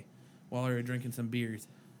Saturday while we were drinking some beers.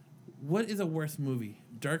 What is a worse movie,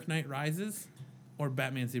 Dark Knight Rises or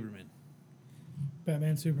Batman Superman?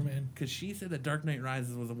 Batman, Superman. Because she said that Dark Knight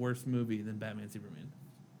Rises was a worse movie than Batman Superman.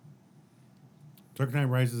 Dark Knight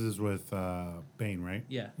Rises is with Bane, right?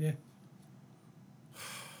 Yeah. Yeah.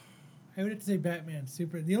 I would have to say Batman,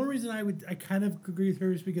 Superman. The only reason I kind of agree with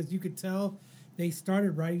her is because you could tell they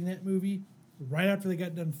started writing that movie right after they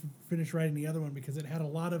got done finished writing the other one because it had a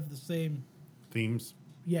lot of the same. Themes.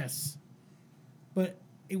 Yes, but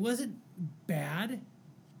it wasn't bad.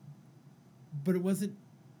 But it wasn't.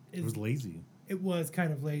 It was lazy. It was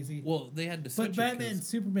kind of lazy. Well, they had to switch But it Batman 'cause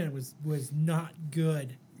Superman was not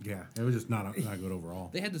good. Yeah, it was just not good overall.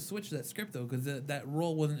 they had to switch that script though because that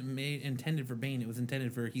role wasn't intended for Bane. It was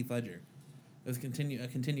intended for Heath Ledger. It was a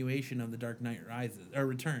continuation of the Dark Knight Rises or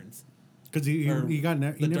Returns. Because he Or never the Dark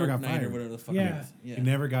got Knight fired. or whatever the fuck Yeah. it is. Yeah. He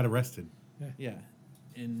never got arrested. Yeah.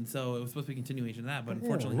 And so it was supposed to be a continuation of that, but Oh,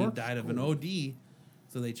 unfortunately he that's died of an cool. OD,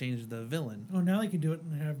 so they changed the villain. Oh, now they can do it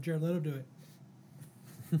and have Jared Leto do it.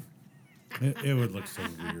 It would look so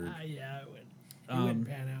weird. Yeah, it would. It wouldn't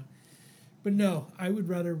pan out. But no, I would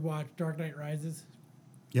rather watch Dark Knight Rises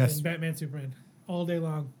Yes, than Batman Superman all day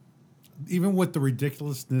long. even with the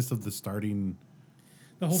ridiculousness of the starting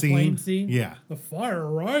The whole scene. plane scene. Yeah. The fire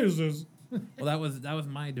rises. Well, that was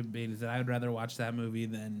my debate. Is that I would rather watch that movie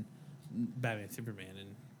than Batman Superman,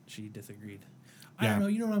 and she disagreed. I don't Yeah. know.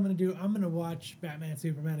 You know what I'm going to do? I'm going to watch Batman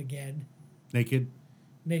Superman again, Naked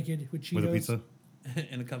naked with Cheetos. with a pizza.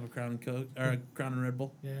 And a cup of Crown and Coke or a Crown and Red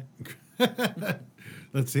Bull. Yeah.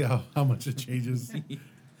 Let's see how much it changes. It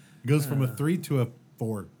goes from a 3 to a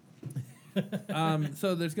 4.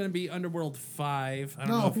 So there's going to be Underworld 5. I don't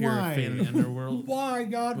No, know if you're why? a fan of the Underworld. Why,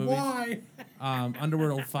 God? Movies. Why?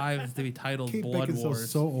 Underworld 5 is to be titled Kate Blood Beckinsale's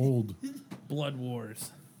Wars. so old. Blood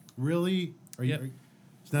Wars. Really? Are you?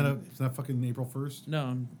 Yep. It's not fucking April 1st. No,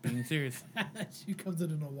 I'm being serious. She comes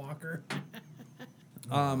in a walker.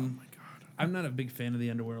 I'm not a big fan of the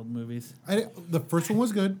Underworld movies. The first one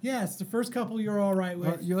was good. Yes, the first couple you're all right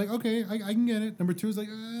with. You're like, okay, I can get it. Number 2 is like,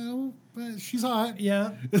 oh, but she's hot.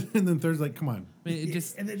 Yeah. And then third's like, come on. I mean, it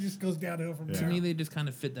just And it just goes downhill from to there. me they just kind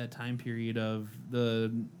of fit that time period of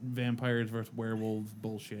the vampires versus werewolves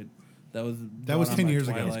bullshit. That was That was brought on 10 by years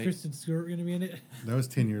ago. Is Twilight. Kristen Stewart going to be in it? That was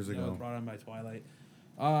 10 years That was ago. brought on by Twilight.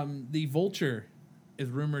 The Vulture is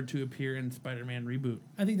rumored to appear in Spider-Man reboot.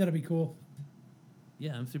 I think that'll be cool.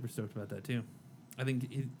 Yeah, I'm super stoked about that too. I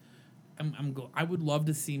think I would love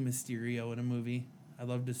to see Mysterio in a movie. I'd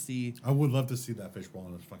love to see I would love to see that fishbowl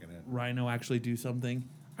in his fucking head. Rhino actually do something.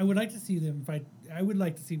 I would like to see them fight. I would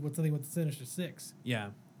like to see something with the Sinister Six. Yeah.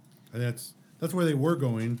 And that's where they were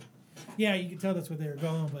going. Yeah, you can tell that's where they were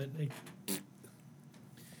going, but they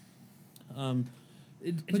I'm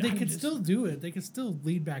could just- still do it. They could still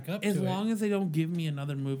lead back up as to long it. as they don't give me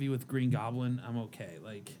another movie with Green Goblin, I'm okay.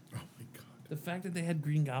 Like Oh my god. the fact that they had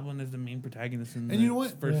Green Goblin as the main protagonist in And the you know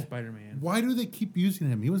what? first Yeah. Spider-Man. Why do they keep using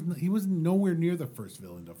him? He was nowhere near the first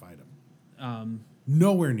villain to fight him.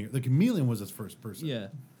 Yeah. The chameleon was his first person.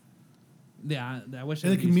 Yeah, I wish.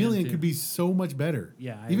 And the that'd be him, chameleon too. could be so much better.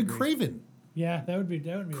 Yeah, I Even agree. Craven. Yeah, that would be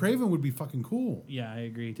Craven would be fucking cool. Yeah, I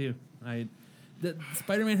agree too.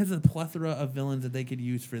 Spider-Man has a plethora of villains that they could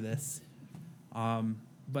use for this.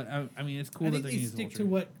 But I mean, it's cool I that think they they can use stick Vulture. to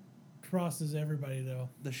what crosses everybody though.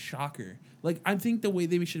 The Shocker. Like, I think the way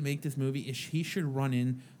that we should make this movie is he should run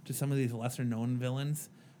in to some of these lesser known villains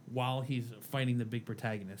while he's fighting the big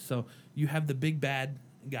protagonist. So you have the big bad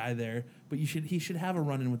guy there, but he should have a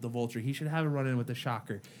run in with the Vulture. He should have a run in with the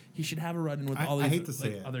Shocker. He should have a run in with all I these hate to say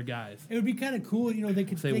it. other guys. It would be kind of cool, you know. They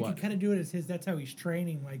could Say what? kind of do it as his. That's how he's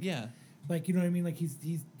training. Like Yeah. like you know what I mean. Like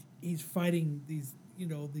he's fighting these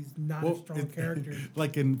these not as strong characters.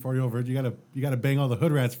 Like in 40 Over, you gotta bang all the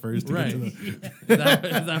hood rats first. To Right. Get to the, Is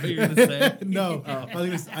that what you're gonna say? no,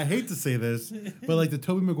 I hate to say this, but like the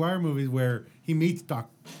Tobey Maguire movies where he meets Doc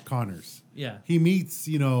Connors. Yeah. He meets,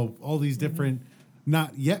 all these different,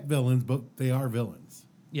 not yet villains, but they are villains.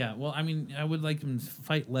 Yeah, well, I mean, I would like him to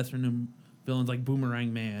fight lesser known villains like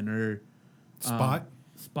Boomerang Man or Spot.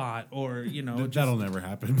 or That'll never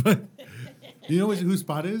happen. But you know who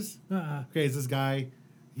Spot is? Okay, it's this guy.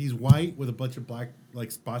 He's white with a bunch of black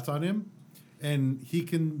spots on him, and he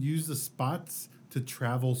can use the spots to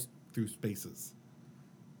travel through spaces.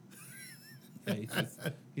 Yeah,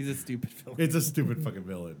 he's a stupid villain. It's a stupid fucking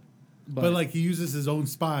villain. But he uses his own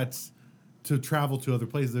spots to travel to other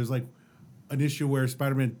places. There's an issue where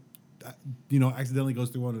Spider-Man, accidentally goes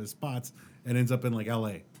through one of his spots and ends up in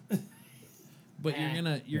L.A. But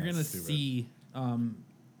you're gonna stupid. see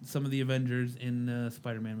some of the Avengers in the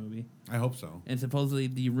Spider-Man movie, I hope so. and supposedly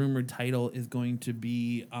the rumored title is going to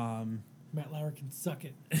be Matt Lauer can suck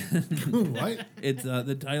it. What? it's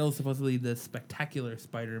the title is supposedly the Spectacular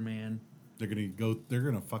Spider-Man. They're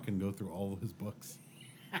gonna fucking go through all of his books.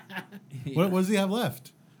 What does he have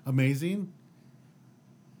left? Amazing,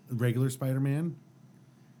 regular Spider-Man,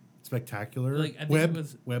 Spectacular, Like, I think Web, it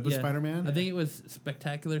was Web of yeah, Spider-Man, I think it was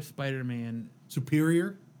Spectacular Spider-Man,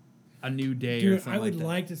 Superior A New Day, or Dude, something I would like that.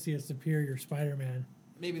 like to see a superior Spider-Man.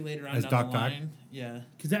 Maybe later on As down Doc the Ock? line. Yeah,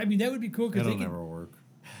 Because that would be cool. Because It'll never work.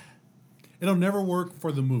 It'll never work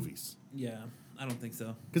for the movies yeah. I don't think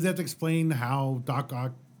so. because they have to explain how Doc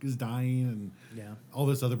Ock is dying and Yeah. all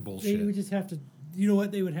this other they bullshit. would just have to. You know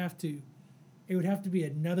what? They would have to. It would have to be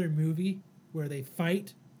another movie where they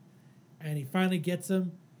fight, and he finally gets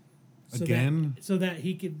him. Again? so that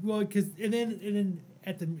he could and then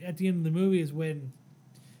at the end of the movie is when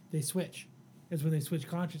they switch. Is when they switch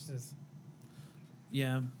consciousness.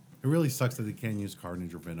 Yeah. It really sucks that they can't use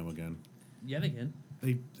Carnage or Venom again. Yeah, they can.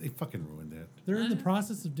 They fucking ruined it. They're in the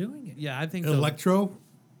process of doing it. Yeah, I think so. Electro,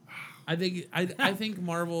 I think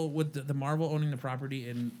Marvel with the Marvel owning the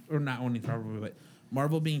property or not owning the property, but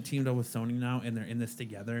Marvel being teamed up with Sony now and they're in this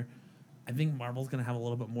together. I think Marvel's gonna have a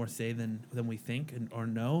little bit more say than we think or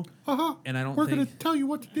know. And I don't. We're think, gonna tell you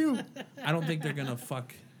what to do. I don't think they're gonna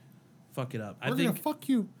fuck it up. We're gonna fuck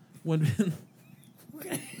you. When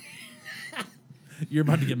you're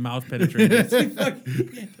about to get mouth penetrated.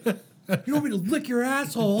 You want me to lick your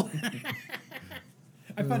asshole?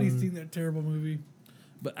 I thought he's seen that terrible movie.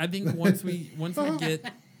 But I think once we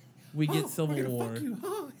get Civil War,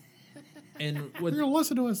 and You're gonna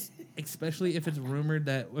listen to us. especially if it's rumored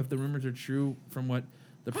that if the rumors are true from what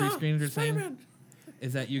the pre-screeners are saying, Spider-Man.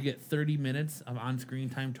 is that you get 30 minutes of on-screen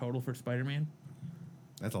time total for Spider-Man.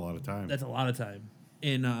 That's a lot of time. That's a lot of time.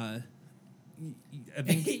 And I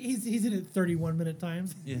think he's in it 31-minute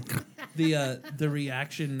times. yeah, the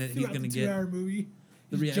reaction that he's Throughout gonna the get, 2-hour movie.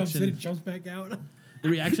 the He jumps in reaction, and jumps back out. the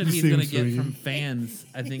reaction Just he's see him gonna get swinging. from fans,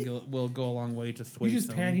 I think will go a long way to sway. He just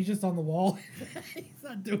Sony. He's just on the wall. He's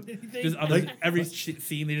not doing anything. Just other, every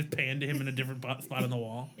scene they just pan to him in a different spot on the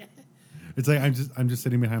wall. It's like I'm just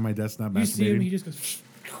sitting behind my desk, not you see him, masturbating. he just goes.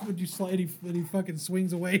 When you slide, and he fucking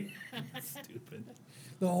swings away. Stupid.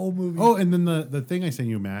 The whole movie. Oh, and then the thing I sent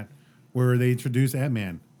you, Matt, where they introduced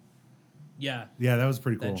Ant-Man. Yeah. Yeah, that was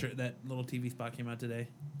pretty cool. That little TV spot came out today.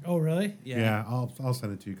 Oh, really? Yeah, I'll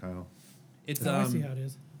send it to you, Kyle. It's Oh, I see how it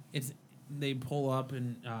is. it's they pull up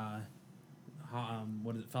and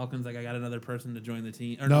what is it? Falcon's like, I got another person to join the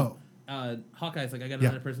team. Or No. Hawkeye's like, I got Yeah.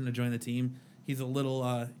 another person to join the team. He's a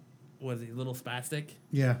little what is he? A little spastic.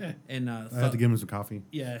 Yeah, And I had to give him some coffee.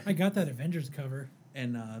 yeah, I got that Avengers cover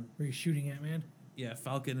and where he's shooting Ant-Man. yeah,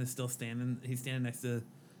 Falcon is still standing. He's standing next to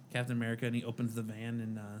Captain America, and he opens the van,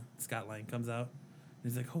 and Scott Lang comes out.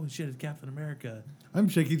 And he's like, "Holy shit, it's Captain America!" I'm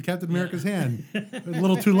shaking Captain America's hand. A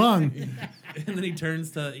little too long. And then he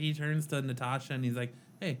turns to Natasha, and he's like,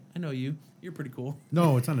 "Hey, I know you. You're pretty cool."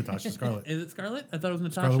 No, it's not Natasha. Scarlet. Is it Scarlet? I thought it was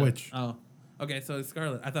Natasha. Scarlet Witch. Oh, okay. So it's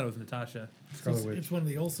Scarlet. I thought it was Natasha. Scarlet Witch. It's one of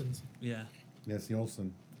the Olsons. Yeah. Yes, the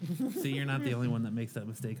Olsen. See, you're not the only one that makes that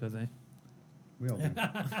mistake, Jose. We all do.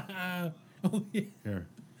 Oh, yeah. Here.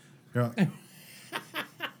 Had to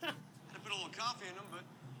put a little coffee in them, but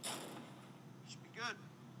should be good.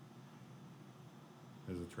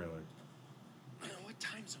 There's a trailer. What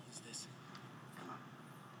time zone is this? Come on.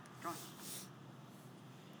 Come on.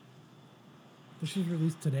 This was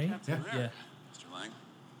released today. Yeah. Yeah. Mr. Lang.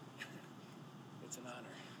 It's an honor.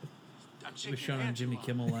 I'm It shaking was shown your on hand too Jimmy long.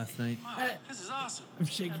 Kimmel last night. Wow, this is awesome. I'm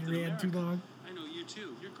shaking Captain your hand too America. long. I know you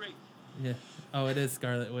too. You're great. Yeah. Oh, it is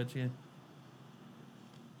Scarlet Witch. Yeah.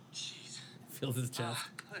 Jeez. Feels his chest.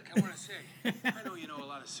 Look, I want to say, I know you know a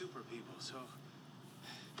lot of super people, so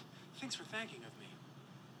thanks for thanking of me.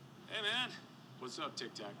 Hey, man. What's up,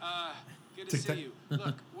 Tic Tac? Good to Tic Tac. see you.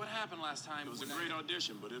 Look, what happened last time? It was a when great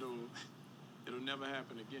audition, but it'll never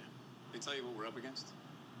happen again. They tell you what we're up against?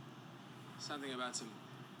 Something about some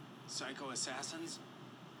psycho assassins?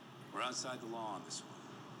 We're outside the law on this one.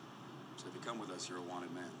 So if you come with us, you're a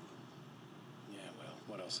wanted man. Yeah, well,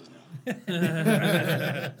 what else is new?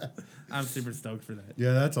 I'm super stoked for that.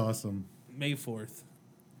 Yeah, that's awesome. May 4th.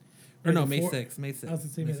 Or May no, the May four- 6th. May 6th. I was going to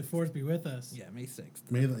say, may the force be with us. Yeah, May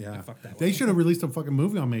 6th. Yeah. Fuck that They one. should have released a fucking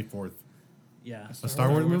movie on May 4th. Yeah. A Star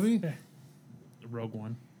Wars movie? Yeah. Rogue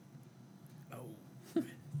One.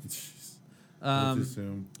 Let's Um,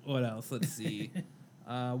 assume. what else? Let's see.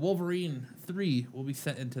 Wolverine 3 will be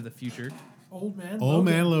set into the future. Old man. Old Logan.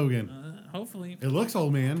 Man Logan. Hopefully. It looks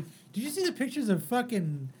old man. Did you see the pictures of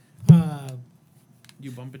fucking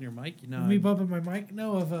You bumping your mic? No. me bumping my mic?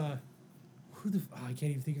 No, of who the I can't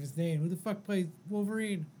even think of his name. Who the fuck plays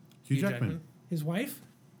Wolverine? Hugh Jackman. His wife?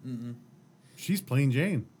 She's plain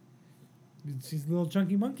Jane. She's a little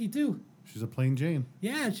chunky monkey too. She's a plain Jane.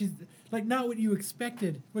 Yeah, she's like not what you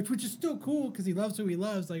expected, which is still cool because he loves who he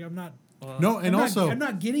loves. Like I'm not. No, and I'm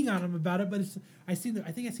not getting on him about it, but it's. I think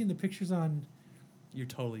I seen the pictures on. You're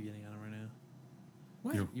totally getting on him right now.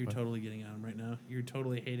 What? You're totally getting on him right now. You're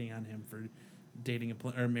totally hating on him for dating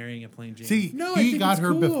or marrying a plain Jane. See, No, I he think got it's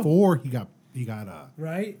her cool. before he got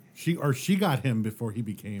Right? she got him before he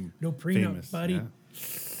became No prenup, famous. buddy. Yeah.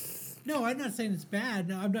 No, I'm not saying it's bad.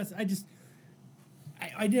 No, I'm not. I just.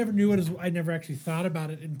 I never knew it as. I never actually thought about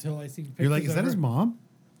it until I seen pictures. You're like, is of that her. his mom?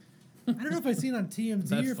 I don't know if I seen it on TMZ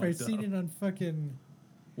That's or if I fucked seen up. it on fucking.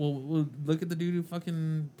 Well, look at the dude who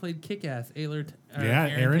fucking played Kick-Ass, Yeah,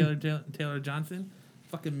 Aaron Aaron. Taylor Johnson.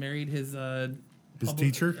 Fucking married his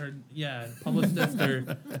teacher? or, yeah, publicist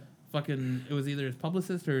or fucking. It was either his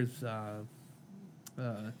publicist or his I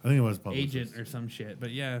think it was publicist. agent or some shit. But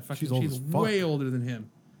yeah, fucking, She's old as fuck. way older than him.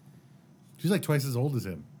 She's like twice as old as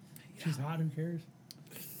him. She's hot. Who cares?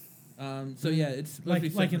 So yeah, it's supposed to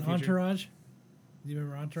be like set in in the future. Entourage. Do you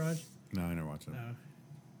remember Entourage? No, I never watched it. No,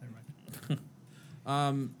 never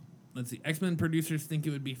mind. Let's see. X-Men producers think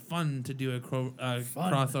it would be fun to do a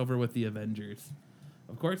crossover with the Avengers.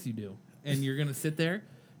 Of course you do. And you're gonna sit there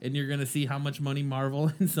and you're gonna see how much money Marvel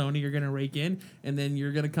and Sony are gonna rake in, and then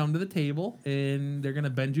you're gonna come to the table and they're gonna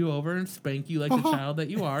bend you over and spank you like the child that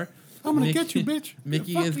you are. I'm gonna get you, bitch.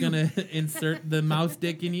 Mickey Fuck is you. gonna insert the mouse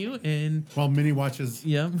dick in you, and While Minnie watches.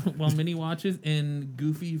 yeah, while Minnie watches and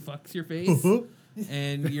Goofy fucks your face,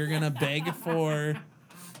 and you're gonna beg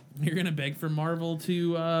for Marvel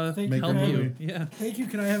to Thank Make help a you. movie. Yeah. Thank you.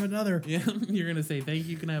 Can I have another? Yeah, you're gonna say thank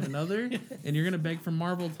you. Can I have another? And you're gonna beg for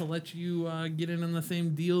Marvel to let you get in on the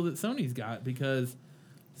same deal that Sony's got, because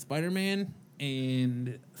Spider-Man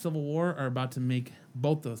and Civil War are about to make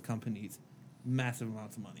both those companies massive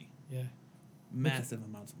amounts of money. Yeah. Massive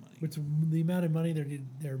amounts of money. Which the amount of money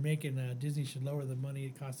they're making, Disney should lower the money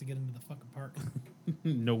it costs to get into the fucking park.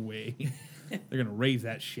 No way. They're gonna raise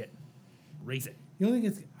that shit. Raise it. The only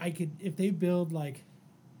thing is, if they build like,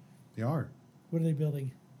 They are. what are they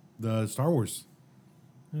building? The Star Wars.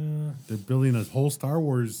 Uh, They're building a whole Star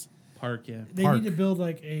Wars. Park, yeah. they Park. need to build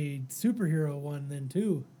like a superhero one then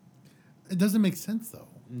too. It doesn't make sense though.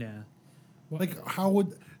 Yeah. Like, how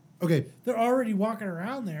would? Okay, They're already walking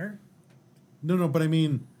around there. no, but I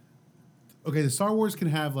mean, okay, the Star Wars can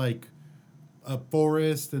have like a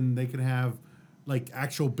forest, and they can have like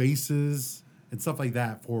actual bases and stuff like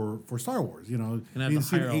that for Star Wars. You know, And have you to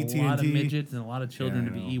see hire a AT&T. lot of midgets and a lot of children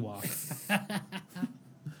Yeah, to I be Ewoks.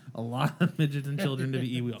 A lot of midgets and children to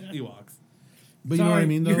be Ewoks. But you know what I Sorry,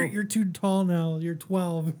 mean, though. You're too tall now. You're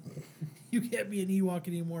 12. You can't be an Ewok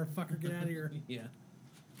anymore. Fucker, get out of here. Yeah.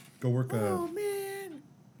 Go work Oh man.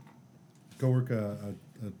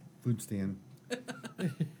 a food stand.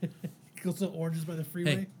 Go sell oranges by the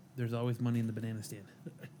freeway. Hey, there's always money in the banana stand.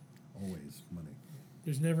 Always money.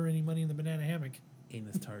 There's never any money in the banana hammock.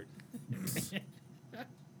 Anus tart.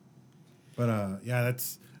 But yeah,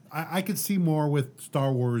 that's I could see more with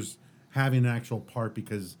Star Wars having an actual part,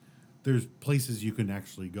 because there's places you can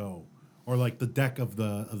actually go, or like the deck of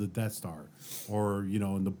the Death Star, or you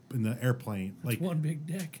know in the airplane. Like One big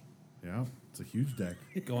deck. yeah, it's a huge deck.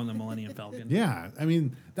 Go on the Millennium Falcon. Yeah, I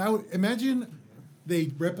mean that would imagine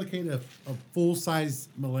they replicate a full size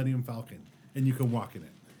Millennium Falcon and you can walk in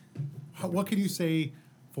it. What can you say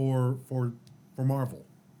for Marvel?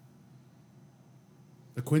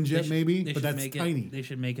 The Quinjet maybe, but that's tiny. They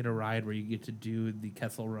should make it a ride where you get to do the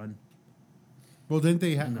Kessel Run. Well, didn't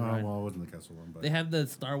they have? In the Oh, ride. well, it wasn't the Kessel Run, but They have the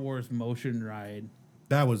Star Wars motion ride.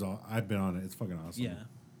 that was all. I've been on it. It's fucking awesome. Yeah.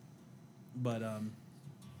 But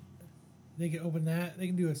They can open that. They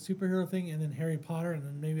can do a superhero thing and then Harry Potter, and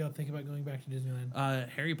then maybe I'll think about going back to Disneyland.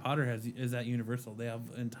 Harry Potter is at Universal. They have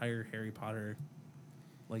entire Harry Potter,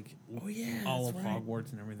 like Oh, yeah, all of that's right.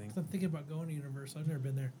 Hogwarts and everything. I'm thinking about going to Universal. I've never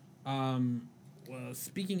been there. Well,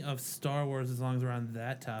 speaking of Star Wars, as long as we're on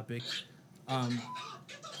that topic,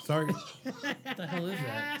 Sorry, what the hell is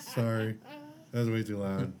that? sorry, that was way too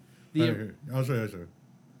loud. The- Here, I'll show you.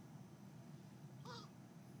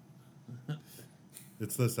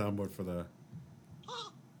 It's the soundboard for the.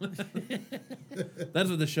 That's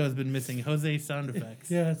what the show's been missing. Jose's sound effects.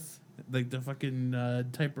 Yes. Like the fucking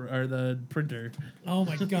type or the printer. Oh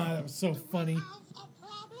my god, that was so funny.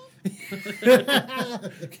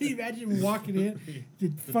 Can you imagine him walking in,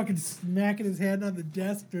 just fucking smacking his hand on the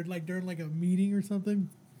desk during a meeting or something?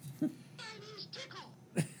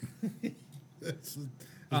 It's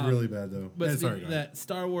really bad though. But Yeah, speaking sorry, of guys. that,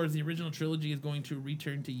 Star Wars, the original trilogy, is going to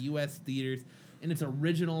return to U.S. theaters in its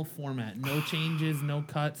original format. No changes, no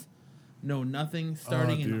cuts, no nothing.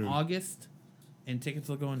 Starting in dude. August, and tickets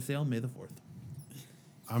will go on sale May the 4th.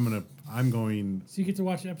 I'm going. So you get to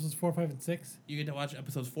watch episodes 4, 5, and 6. You get to watch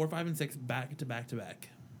episodes 4, 5, and 6 back to back to back.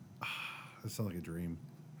 That sounds like a dream.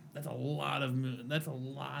 That's a lot of. That's a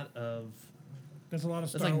lot of. That's a lot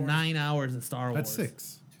of That's Star like Wars. 9 hours of Star Wars. That's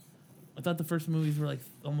 6. I thought the first movies were like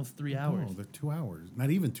almost 3 hours. No, they're 2 hours. Not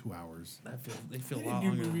even 2 hours. They feel They a lot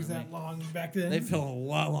didn't do longer. movies than that long back then. They feel a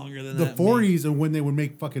lot longer than The that. 40s and when they would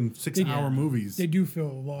make fucking 6 Yeah. hour movies. They do feel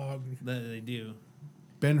long. They do.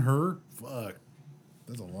 Ben-Hur? Fuck.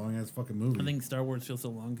 That's a long ass fucking movie. I think Star Wars feels so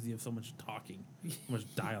long because you have so much talking, so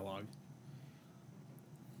much dialogue.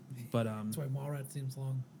 But That's why Mallrats seems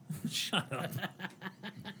long. shut up.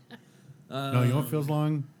 no, you know what feels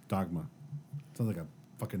long? Dogma. Sounds like a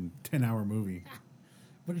fucking 10-hour movie.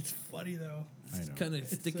 But it's funny though. I know. Kind of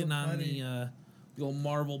so sticking on funny. the old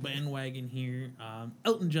Marvel bandwagon here.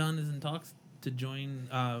 Elton John is in talks to join.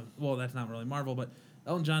 Well, that's not really Marvel, but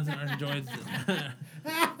Elton John's joins.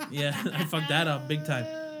 Yeah, I fucked that up big time.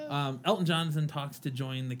 Elton Johnson talks to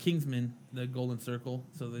join the Kingsman, the Golden Circle,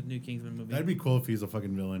 so the new Kingsman movie. That'd be cool if he's a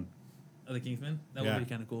fucking villain. Oh, the Kingsman? That Yeah. would be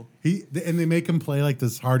kind of cool. And they make him play like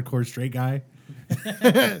this hardcore straight guy.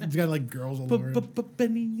 He's got like girls all over him.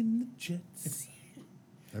 Benny in the Jets.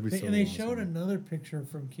 That'd be so And they awesome. showed another picture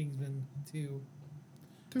from Kingsman too.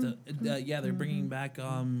 So, yeah, they're bringing back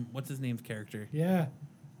what's his name's character, Yeah,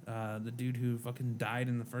 the dude who fucking died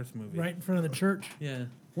in the first movie. right in front of the church. Yeah.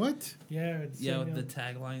 What? Yeah, it's Yeah, sitting with the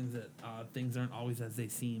on- taglines that things aren't always as they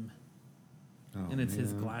seem, Oh, and it's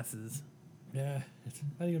his man. glasses. Yeah, I think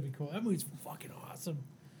it'd be cool. That movie's fucking awesome.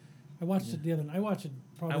 I watched it the other night. I watch it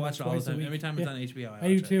probably I watch it all the twice a time. week. Every time Yeah, it's on HBO, I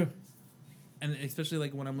do watch it. too. And especially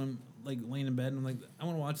like when I'm like laying in bed and I'm like, I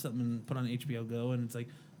want to watch something and put on HBO Go, and it's like,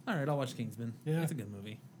 all right, I'll watch Kingsman. Yeah. It's a good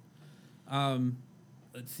movie.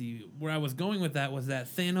 Let's see. Where I was going with that was that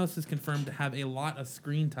Thanos is confirmed to have a lot of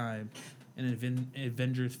screen time in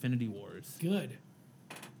Avengers: Infinity Wars, Good.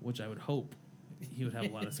 which I would hope he would have a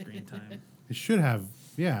lot of screen time. It should have.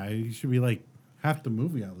 Yeah, it should be like half the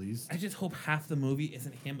movie at least. I just hope half the movie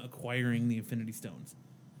isn't him acquiring the Infinity Stones.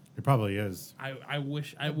 It probably is. I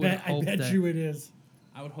wish I would I hope bet that you it is.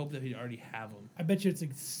 I would hope that he'd already have them. I bet you it's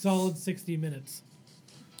a solid 60 minutes.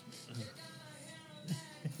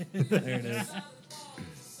 There it is.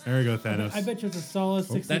 There we go, Thanos. I bet you it's a solid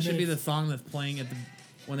 60 minutes. That should be the song that's playing at the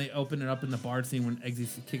when they open it up in the bar scene when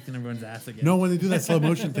Eggsy's kicking everyone's ass again. No, when they do that slow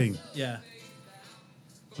motion thing. Yeah.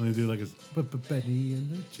 When they do like a Betty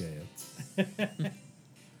and the Jets.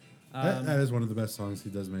 That is one of the best songs he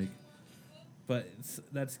does make. But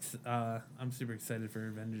that's I'm super excited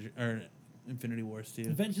for Infinity Wars too.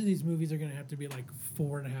 Eventually, these movies are going to have to be like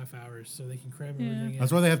 4.5 hours so they can cram everything in.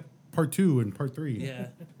 That's why they have part 2 and part 3. Yeah.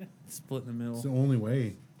 Split in the It's the middle. only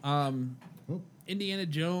way. Oh, Indiana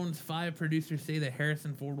Jones 5 producers say that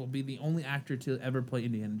Harrison Ford will be the only actor to ever play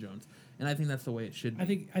Indiana Jones, and I think that's the way it should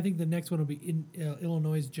be. I think the next one will be in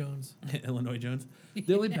Illinois Jones. Illinois Jones.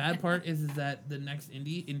 The only bad part is that the next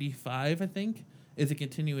Indy 5, I think, is a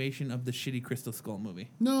continuation of the shitty Crystal Skull movie.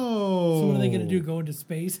 no. So what are they going to do? Go into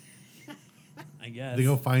space? I guess. They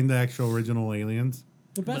go find the actual original aliens.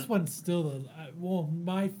 The best one's still the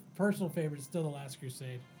my personal favorite is still the Last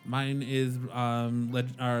Crusade. Mine is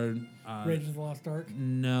Raiders of the Lost Ark.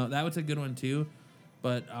 no, that was a good one too,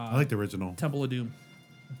 but I like the original. Temple of Doom.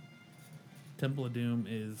 Temple of Doom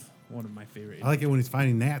is one of my favorite. I like it when he's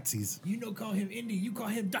fighting Nazis. You don't call him Indy. You call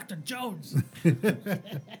him Dr. Jones.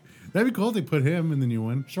 That'd be cool if they put him in the new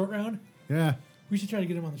one. Short round. Yeah. We should try to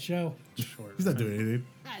get him on the show. He's not doing anything.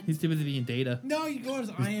 He's too busy being Data. No, you go on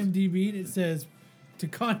his IMDb and it says to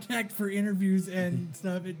contact for interviews and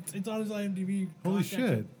stuff. It's on his IMDb. Holy Contact shit.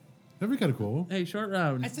 him. That'd be kind of cool. Hey, short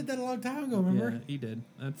round. I said that a long time ago. Remember? Yeah, he did.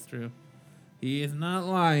 That's true. He is not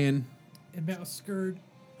lying. And Matt was scared.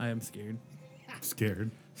 I am scared.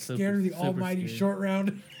 Scared. Scared of the Super almighty scared. short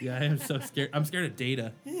round. Yeah, I am so scared. I'm scared of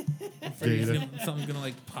Data. Data. Something's gonna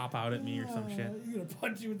like pop out at me or some shit. He's gonna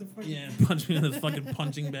punch you with the fucking. Yeah, punch me in this fucking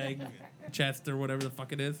punching bag chest or whatever the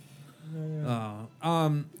fuck it is.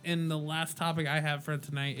 And the last topic I have for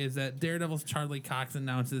tonight is that Daredevil's Charlie Cox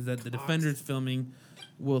announces that the Defenders filming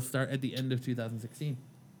will start at the end of 2016.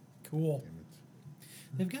 Cool.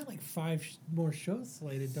 They've got like 5 more shows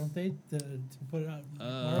slated, don't they? To put out.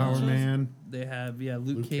 Marvel Power shows? Man. They have Luke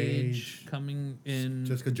Luke Cage, Cage. coming in.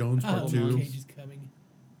 Jessica Jones Oh, part Luke 2. Luke Cage is coming.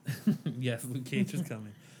 Yes, Luke Cage is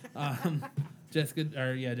coming. Jessica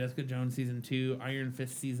Jones season 2, Iron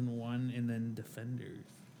Fist season 1, and then Defenders.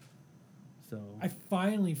 So I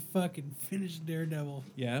finally fucking finished Daredevil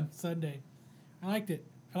yeah, Sunday. I liked it.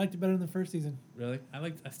 I liked it better than the first season. really,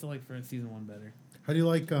 I still like season 1 better. How do you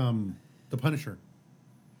like the Punisher?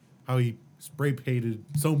 How he spray painted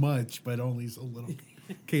so much, but only so little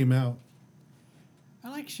came out. I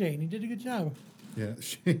like Shane. He did a good job. Yeah,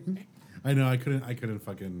 Shane. I know. I couldn't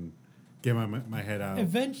fucking get my head out.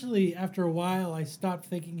 Eventually, after a while, I stopped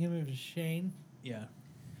thinking him as Shane. Yeah,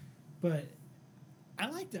 But I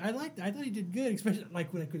liked it. I thought he did good, especially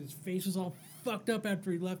like when his face was all fucked up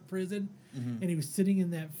after he left prison, and he was sitting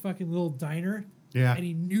in that fucking little diner. Yeah. And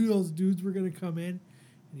he knew those dudes were gonna come in,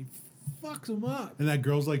 and he fucks them up. And that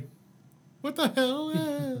girl's like, "What the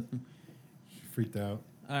hell?" She freaked out.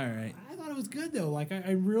 all right. I thought it was good though. Like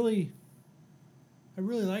I really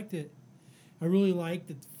liked it. I really liked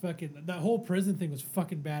that that whole prison thing was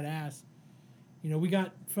fucking badass. You know, we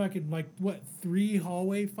got fucking 3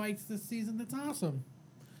 hallway fights this season. That's awesome.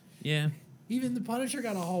 Yeah, Even the Punisher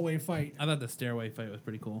got a hallway fight. I thought the stairway fight was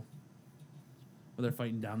pretty cool. Where they're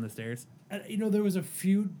fighting down the stairs. You know, there was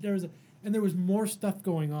there was more stuff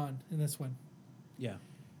going on in this one. Yeah,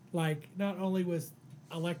 Like, not only was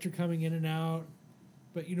Elektra coming in and out,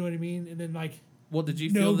 but you know what I mean? And then, like, Well, did you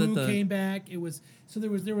feel that Nobu the came back. It was so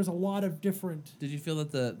there was a lot of different. Did you feel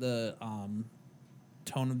that the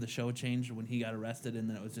tone of the show changed when he got arrested, and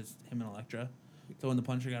then it was just him and Elektra? So when the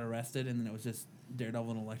Punisher got arrested, and then it was just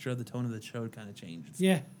Daredevil and Elektra, the tone of the show kind of changed.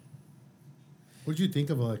 Yeah, What did you think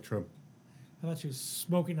of Elektra? I thought she was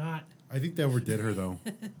smoking hot. I think they overdid her though.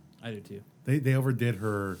 I do too. They overdid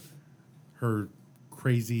her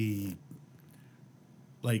crazy,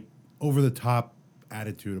 like over the top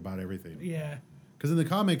attitude about everything. Yeah, Because in the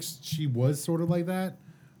comics she was sort of like that,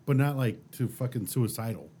 but not like to fucking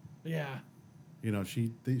suicidal. yeah. You know,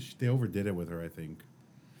 they overdid it with her. I think.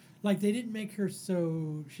 Like they didn't make her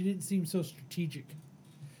so. She didn't seem so strategic.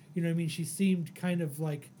 You know what I mean? She seemed kind of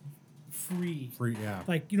like free. Yeah.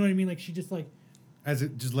 Like you know what I mean? Like she just like As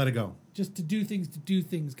it just let it go. just to do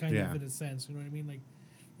things kind Yeah. of in a sense. You know what I mean? Like,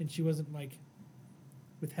 and she wasn't like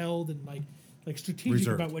withheld and like strategic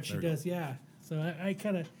Reserved. about what she There you go. does. Yeah. So I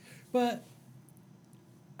kind of, but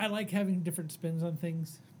I like having different spins on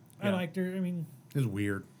things. I Yeah. liked her. I mean, It was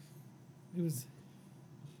weird. it was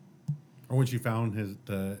Or when she found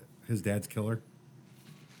his dad's killer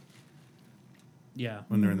Yeah.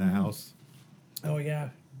 when they're in the house. oh yeah,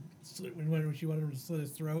 when she wanted him to slit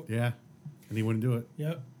his throat. Yeah. And he wouldn't do it.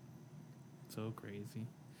 Yep. So crazy.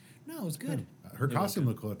 No, it was good. Her was costume good.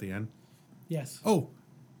 looked cool at the end. Yes. Oh,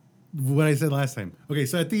 what I said last time. Okay,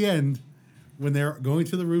 so at the end, when they're going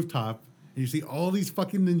to the rooftop, and you see all these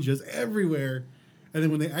fucking ninjas everywhere, and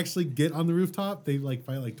then when they actually get on the rooftop, they like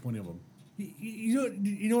fight like 20 of them.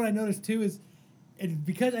 You know what I noticed too is, and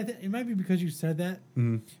because it might be because you said that,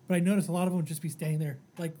 Mm-hmm. but I noticed a lot of them would just be standing there,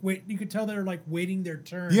 like wait. You could tell they're like waiting their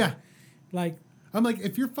turn. Yeah. Like I'm like,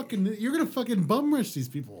 if you're gonna fucking bum rush these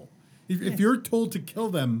people. If you're told to kill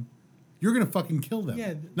them, you're gonna fucking kill them.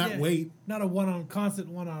 yeah, Not yeah. wait. Not a constant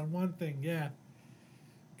one-on-one thing. Yeah.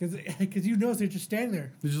 Because you notice they're just standing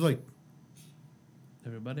there. They're just like,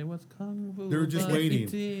 Everybody was kung fu. They were just waiting.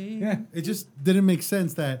 fighting. Yeah. it just didn't make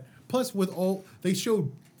sense that. Plus, they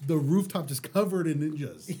showed the rooftop just covered in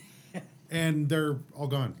ninjas, and they're all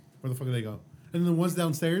gone. Where the fuck did they go? And the ones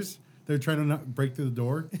downstairs, they're trying to not break through the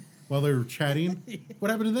door while they were chatting. What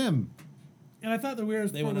happened to them? And I thought the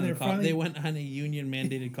weirdest They part went when on they a finally they went on a union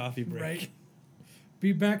mandated coffee break. right.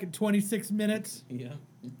 Be back in 26 minutes. Yeah.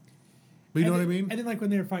 But you know And what I then- mean? And then like when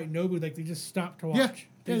they were fighting Nobu, like they just stopped to watch. Yeah.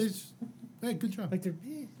 They Yeah. just- Hey, good job. like they're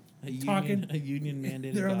A union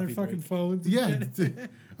mandated they're on their coffee fucking break. phones. and Yeah. shit.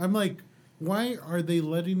 I'm like, why are they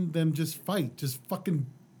letting them just fight? Just fucking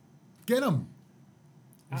get them.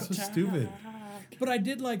 It's so stupid. But I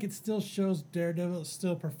did like it. Still shows Daredevil is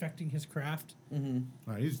still perfecting his craft.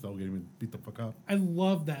 Nah, he's still getting beat the fuck up. I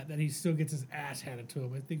love that he still gets his ass handed to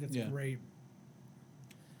him. I think that's Yeah. great.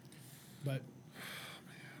 But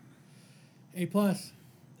A plus.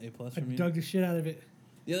 A plus I for me. dug the shit out of it.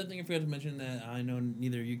 The other thing I forgot to mention that I know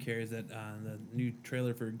neither of you care is that the new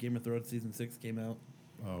trailer for Game of Thrones season 6 came out.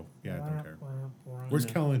 Oh, yeah, I don't care. Where's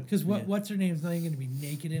Yeah. Kellen? Because Yeah. what's her name's not even going to be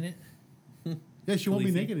naked in it. Yeah, she won't be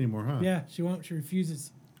Khaleesi. naked anymore, huh? Yeah, she won't. She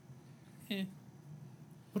refuses. Eh.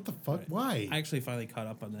 What the fuck? Right. Why? I actually finally caught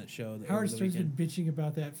up on that show. Howard over the Stern's been weekend. bitching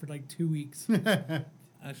about that for like 2 weeks. I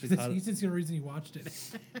actually caught He up. said it's the reason he watched it.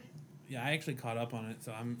 Yeah, I actually caught up on it,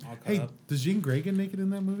 so I'm all caught Hey, up. does Jean Grey get naked in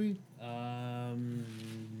that movie? No.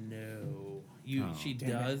 Oh. She Damn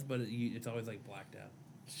it. does, but it's always like blacked out.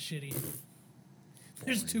 Shitty.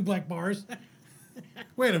 There's 2 black bars.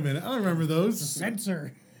 Wait a minute, I don't remember those.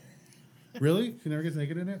 Censor. Really? She never gets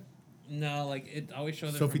naked in it? No, like it always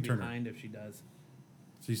shows her Sophie from Turner. behind if she does.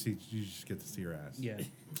 So you just get to see her ass. Yeah,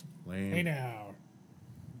 Lame. Hey now.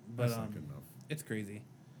 but That's not good enough. it's crazy.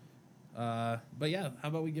 But yeah, how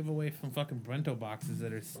about we give away some fucking bento boxes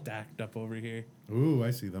that are stacked up over here? Ooh,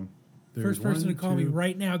 I see them. There's First person to call me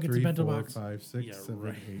right now gets a 3, bento 4, box. 5, 6, Yeah, 7,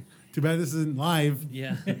 right. 8. Too bad this isn't live.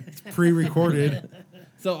 Yeah. It's pre-recorded.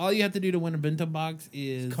 So all you have to do to win a bento box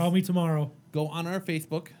is Call me tomorrow. go on our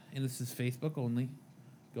Facebook, and this is Facebook only.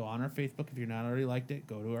 Go on our Facebook if you're not already liked it.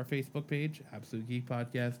 Go to our Facebook page, Absolute Geek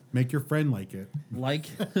Podcast. Make your friend like it. Like,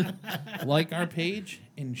 like our page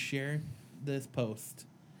and share this post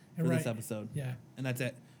for Right. this episode. Yeah. And that's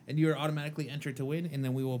it. And you are automatically entered to win, and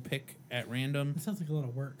then we will pick at random. That sounds like a lot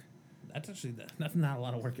of work. That's not a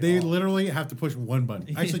lot of work at They all. literally have to push one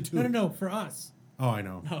button. Actually, 2. No, for us. Oh, I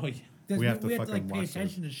know. Oh yeah, Because We have to like fucking pay watch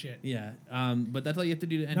attention to shit. yeah. But that's all you have to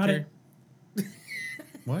do to Not enter.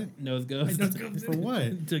 What? Nose goes Nose goes. For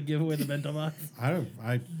what? to give away the bento box.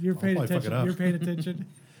 You're paying I'll probably fuck it attention. up. You're paying attention.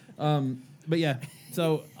 But yeah,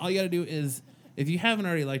 so all you got to do is, if you haven't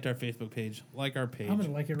already liked our Facebook page, like our page. I'm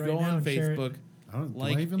gonna like it right Go now on and share it. Facebook, I don't.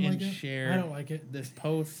 like do I even and like it? share I don't like it. this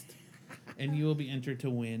post, and you will be entered to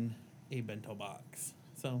win a bento box.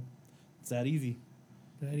 So It's that easy.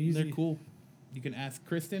 That easy. They're cool. You can ask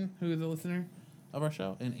Kristen, who is a listener of our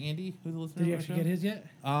show, and Andy, who's a listener Did you of our actually show. get his yet?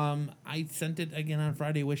 I sent it again on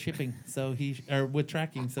Friday with shipping, so or with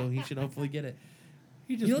tracking, so he should hopefully get it.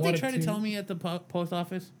 He just You know what they wanted tried to tell me at the post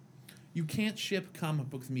office? You can't ship comic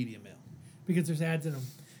books media mail. because there's ads in them.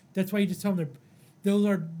 That's why you just tell them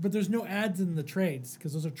but there's no ads in the trades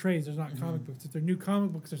because those are trades. There's not comic books. If they're new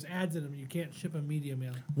comic books, there's ads in them. You can't ship a media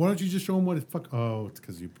mail. Why don't you just show them what it fuck? Oh, it's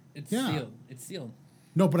because you. It's Yeah. sealed. It's sealed.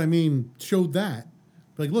 No, but I mean, show that.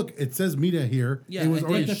 Like, look, it says media here. Yeah, it was I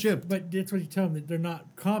already did. shipped. But that's what you tell them that they're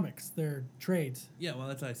not comics. They're trades. Yeah, well,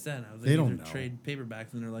 that's what I said. I was like, They these don't are know. trade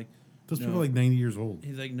paperbacks, and they're like, Those no. people are like 90 years old.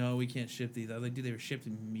 He's like, no, we can't ship these. I was like, dude, they were shipped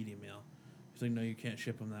in media mail. He's like, no, you can't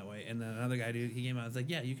ship them that way. And then another guy, dude, he came out. I was like,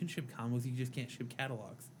 yeah, you can ship comics, you just can't ship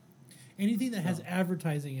catalogs. Anything that has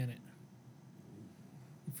advertising in it.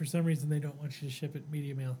 For some reason, they don't want you to ship it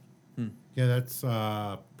media mail. Yeah, that's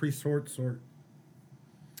pre-sort, sort.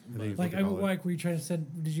 I think is what Like, they call it. like, were you trying to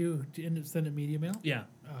send? Did you end up sending media mail? Yeah,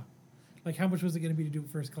 Oh. Like, how much was it going to be to do it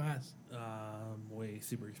first class? way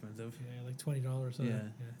super expensive. Yeah, like $20 or Yeah.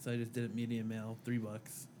 something. So I just did it media mail,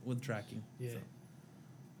 $3 with tracking. Yeah. So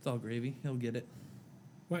it's all gravy. He'll get it.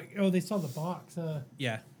 Like, oh, they saw the box.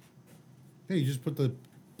 Yeah. Hey, you just put the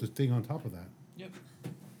thing on top of that. Yep.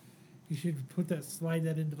 You should slide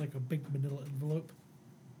that into like a big manila envelope.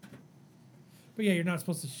 But yeah, you're not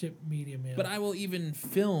supposed to ship media mail. But I will even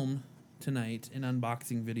film tonight an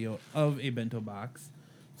unboxing video of a bento box,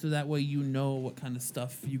 so that way you know what kind of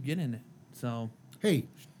stuff you get in it. So, Hey,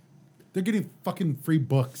 they're getting fucking free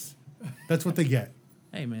books. That's what they get.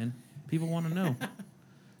 hey man, people want to know.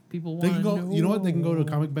 People They want can to go. know. You know what? They can go to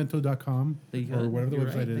comicbento.com They or can. whatever the You're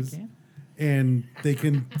website right, they is, can. and they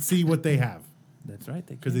can see what they have That's right.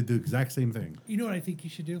 They because can. they do the exact same thing. you know what I think you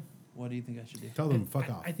should do? What do you think I should do? Tell them fuck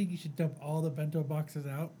off. I think you should dump all the bento boxes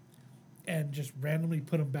out and just randomly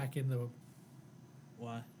put them back in the.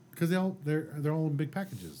 Why? Because they're all in big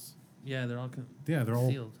packages. Yeah, they're all Yeah,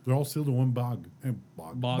 Sealed. they're all sealed in one bog.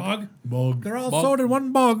 Bog. Bog. They're all Bog. sold in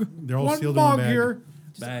one bog. They're all one sealed in one bog bag. here.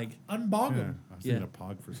 Bag. Unbog Yeah, them. I was thinking Yeah. a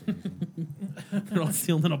pog for some reason. They're all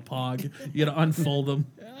sealed in a pog. You gotta unfold them.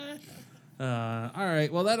 All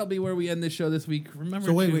right. Well, that'll be where we end this show this week. Remember.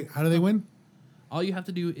 So to- wait, how do they win? All you have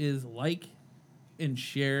to do is like and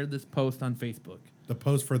share this post on Facebook The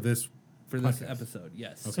post for this for this podcast. episode.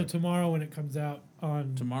 Yes. So tomorrow when it comes out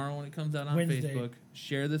on Tomorrow when it comes out on Wednesday. Facebook,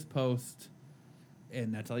 share this post,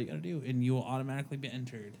 and that's all you gotta do, and you will automatically be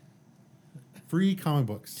entered free comic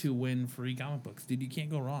books. to win free comic books. Dude, you can't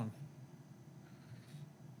go wrong.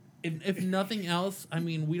 If nothing else, I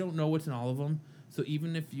mean, we don't know what's in all of them, so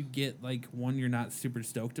even if you get like one you're not super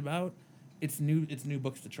stoked about, it's new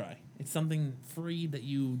books to try. It's something free that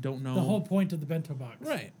you don't know. the whole point of the bento box.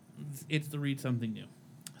 Right. It's to read something new.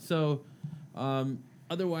 So,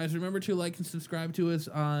 otherwise, remember to like and subscribe to us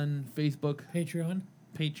on Facebook, Patreon.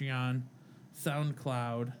 Patreon,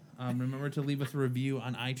 SoundCloud. Remember to leave us a review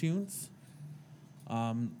on iTunes.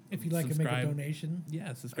 If you'd like to make a subscribe- donation.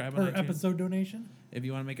 Yeah, subscribe Per on iTunes. episode donation. If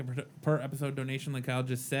you want to make a per episode donation, like Kyle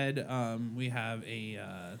just said, we have a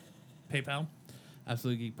PayPal,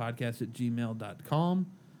 absolutegeekpodcast@gmail.com.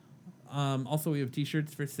 Also, we have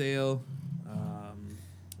T-shirts for sale.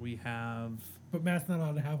 We have... But Matt's not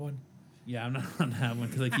allowed to have one. Yeah, I'm not allowed to have one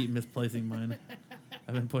because I keep misplacing mine.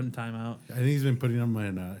 I've been putting time out. I think he's been putting them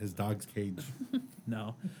in his dog's cage.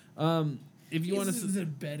 No. If you want This to... is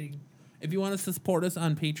betting. If you want to support us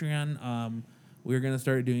on Patreon, we're going to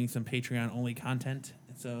start doing some Patreon-only content.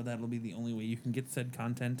 So that'll be the only way you can get said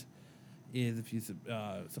content is if you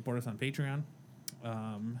support us on Patreon.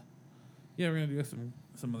 Yeah, we're going to do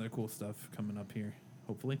some other cool stuff coming up here,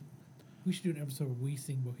 hopefully. We should do an episode where we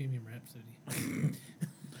sing Bohemian Rhapsody.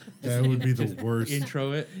 That would be the worst.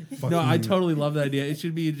 Intro it. Fucking- No, I totally love the idea. It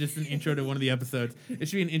should be just an intro to one of the episodes. It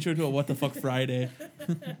should be an intro to a What the Fuck Friday.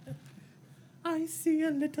 I see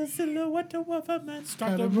a little silhouette of a man.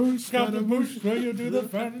 Scaramouche, where you do the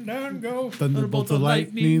fandango. Thunderbolts of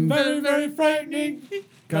lightning. Very, very frightening.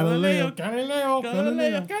 Galileo. Galileo.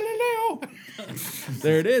 Galileo. Galileo.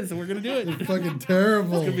 There it is. We're going to do it. It's Fucking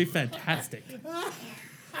terrible. going to be fantastic.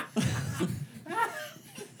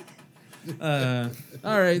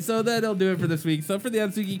 All right, so that'll do it for this week. So for the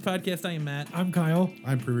Absolute Geek Podcast, I am Matt, I'm Kyle.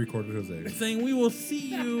 I'm pre-recorded Jose. saying we will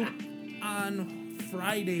see you on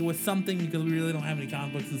Friday with something because we really don't have any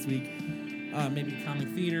comic books this week. Maybe comic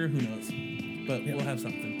theater, who knows? But Yep. we'll have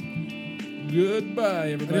something.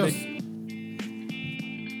 Goodbye, everybody. Adios.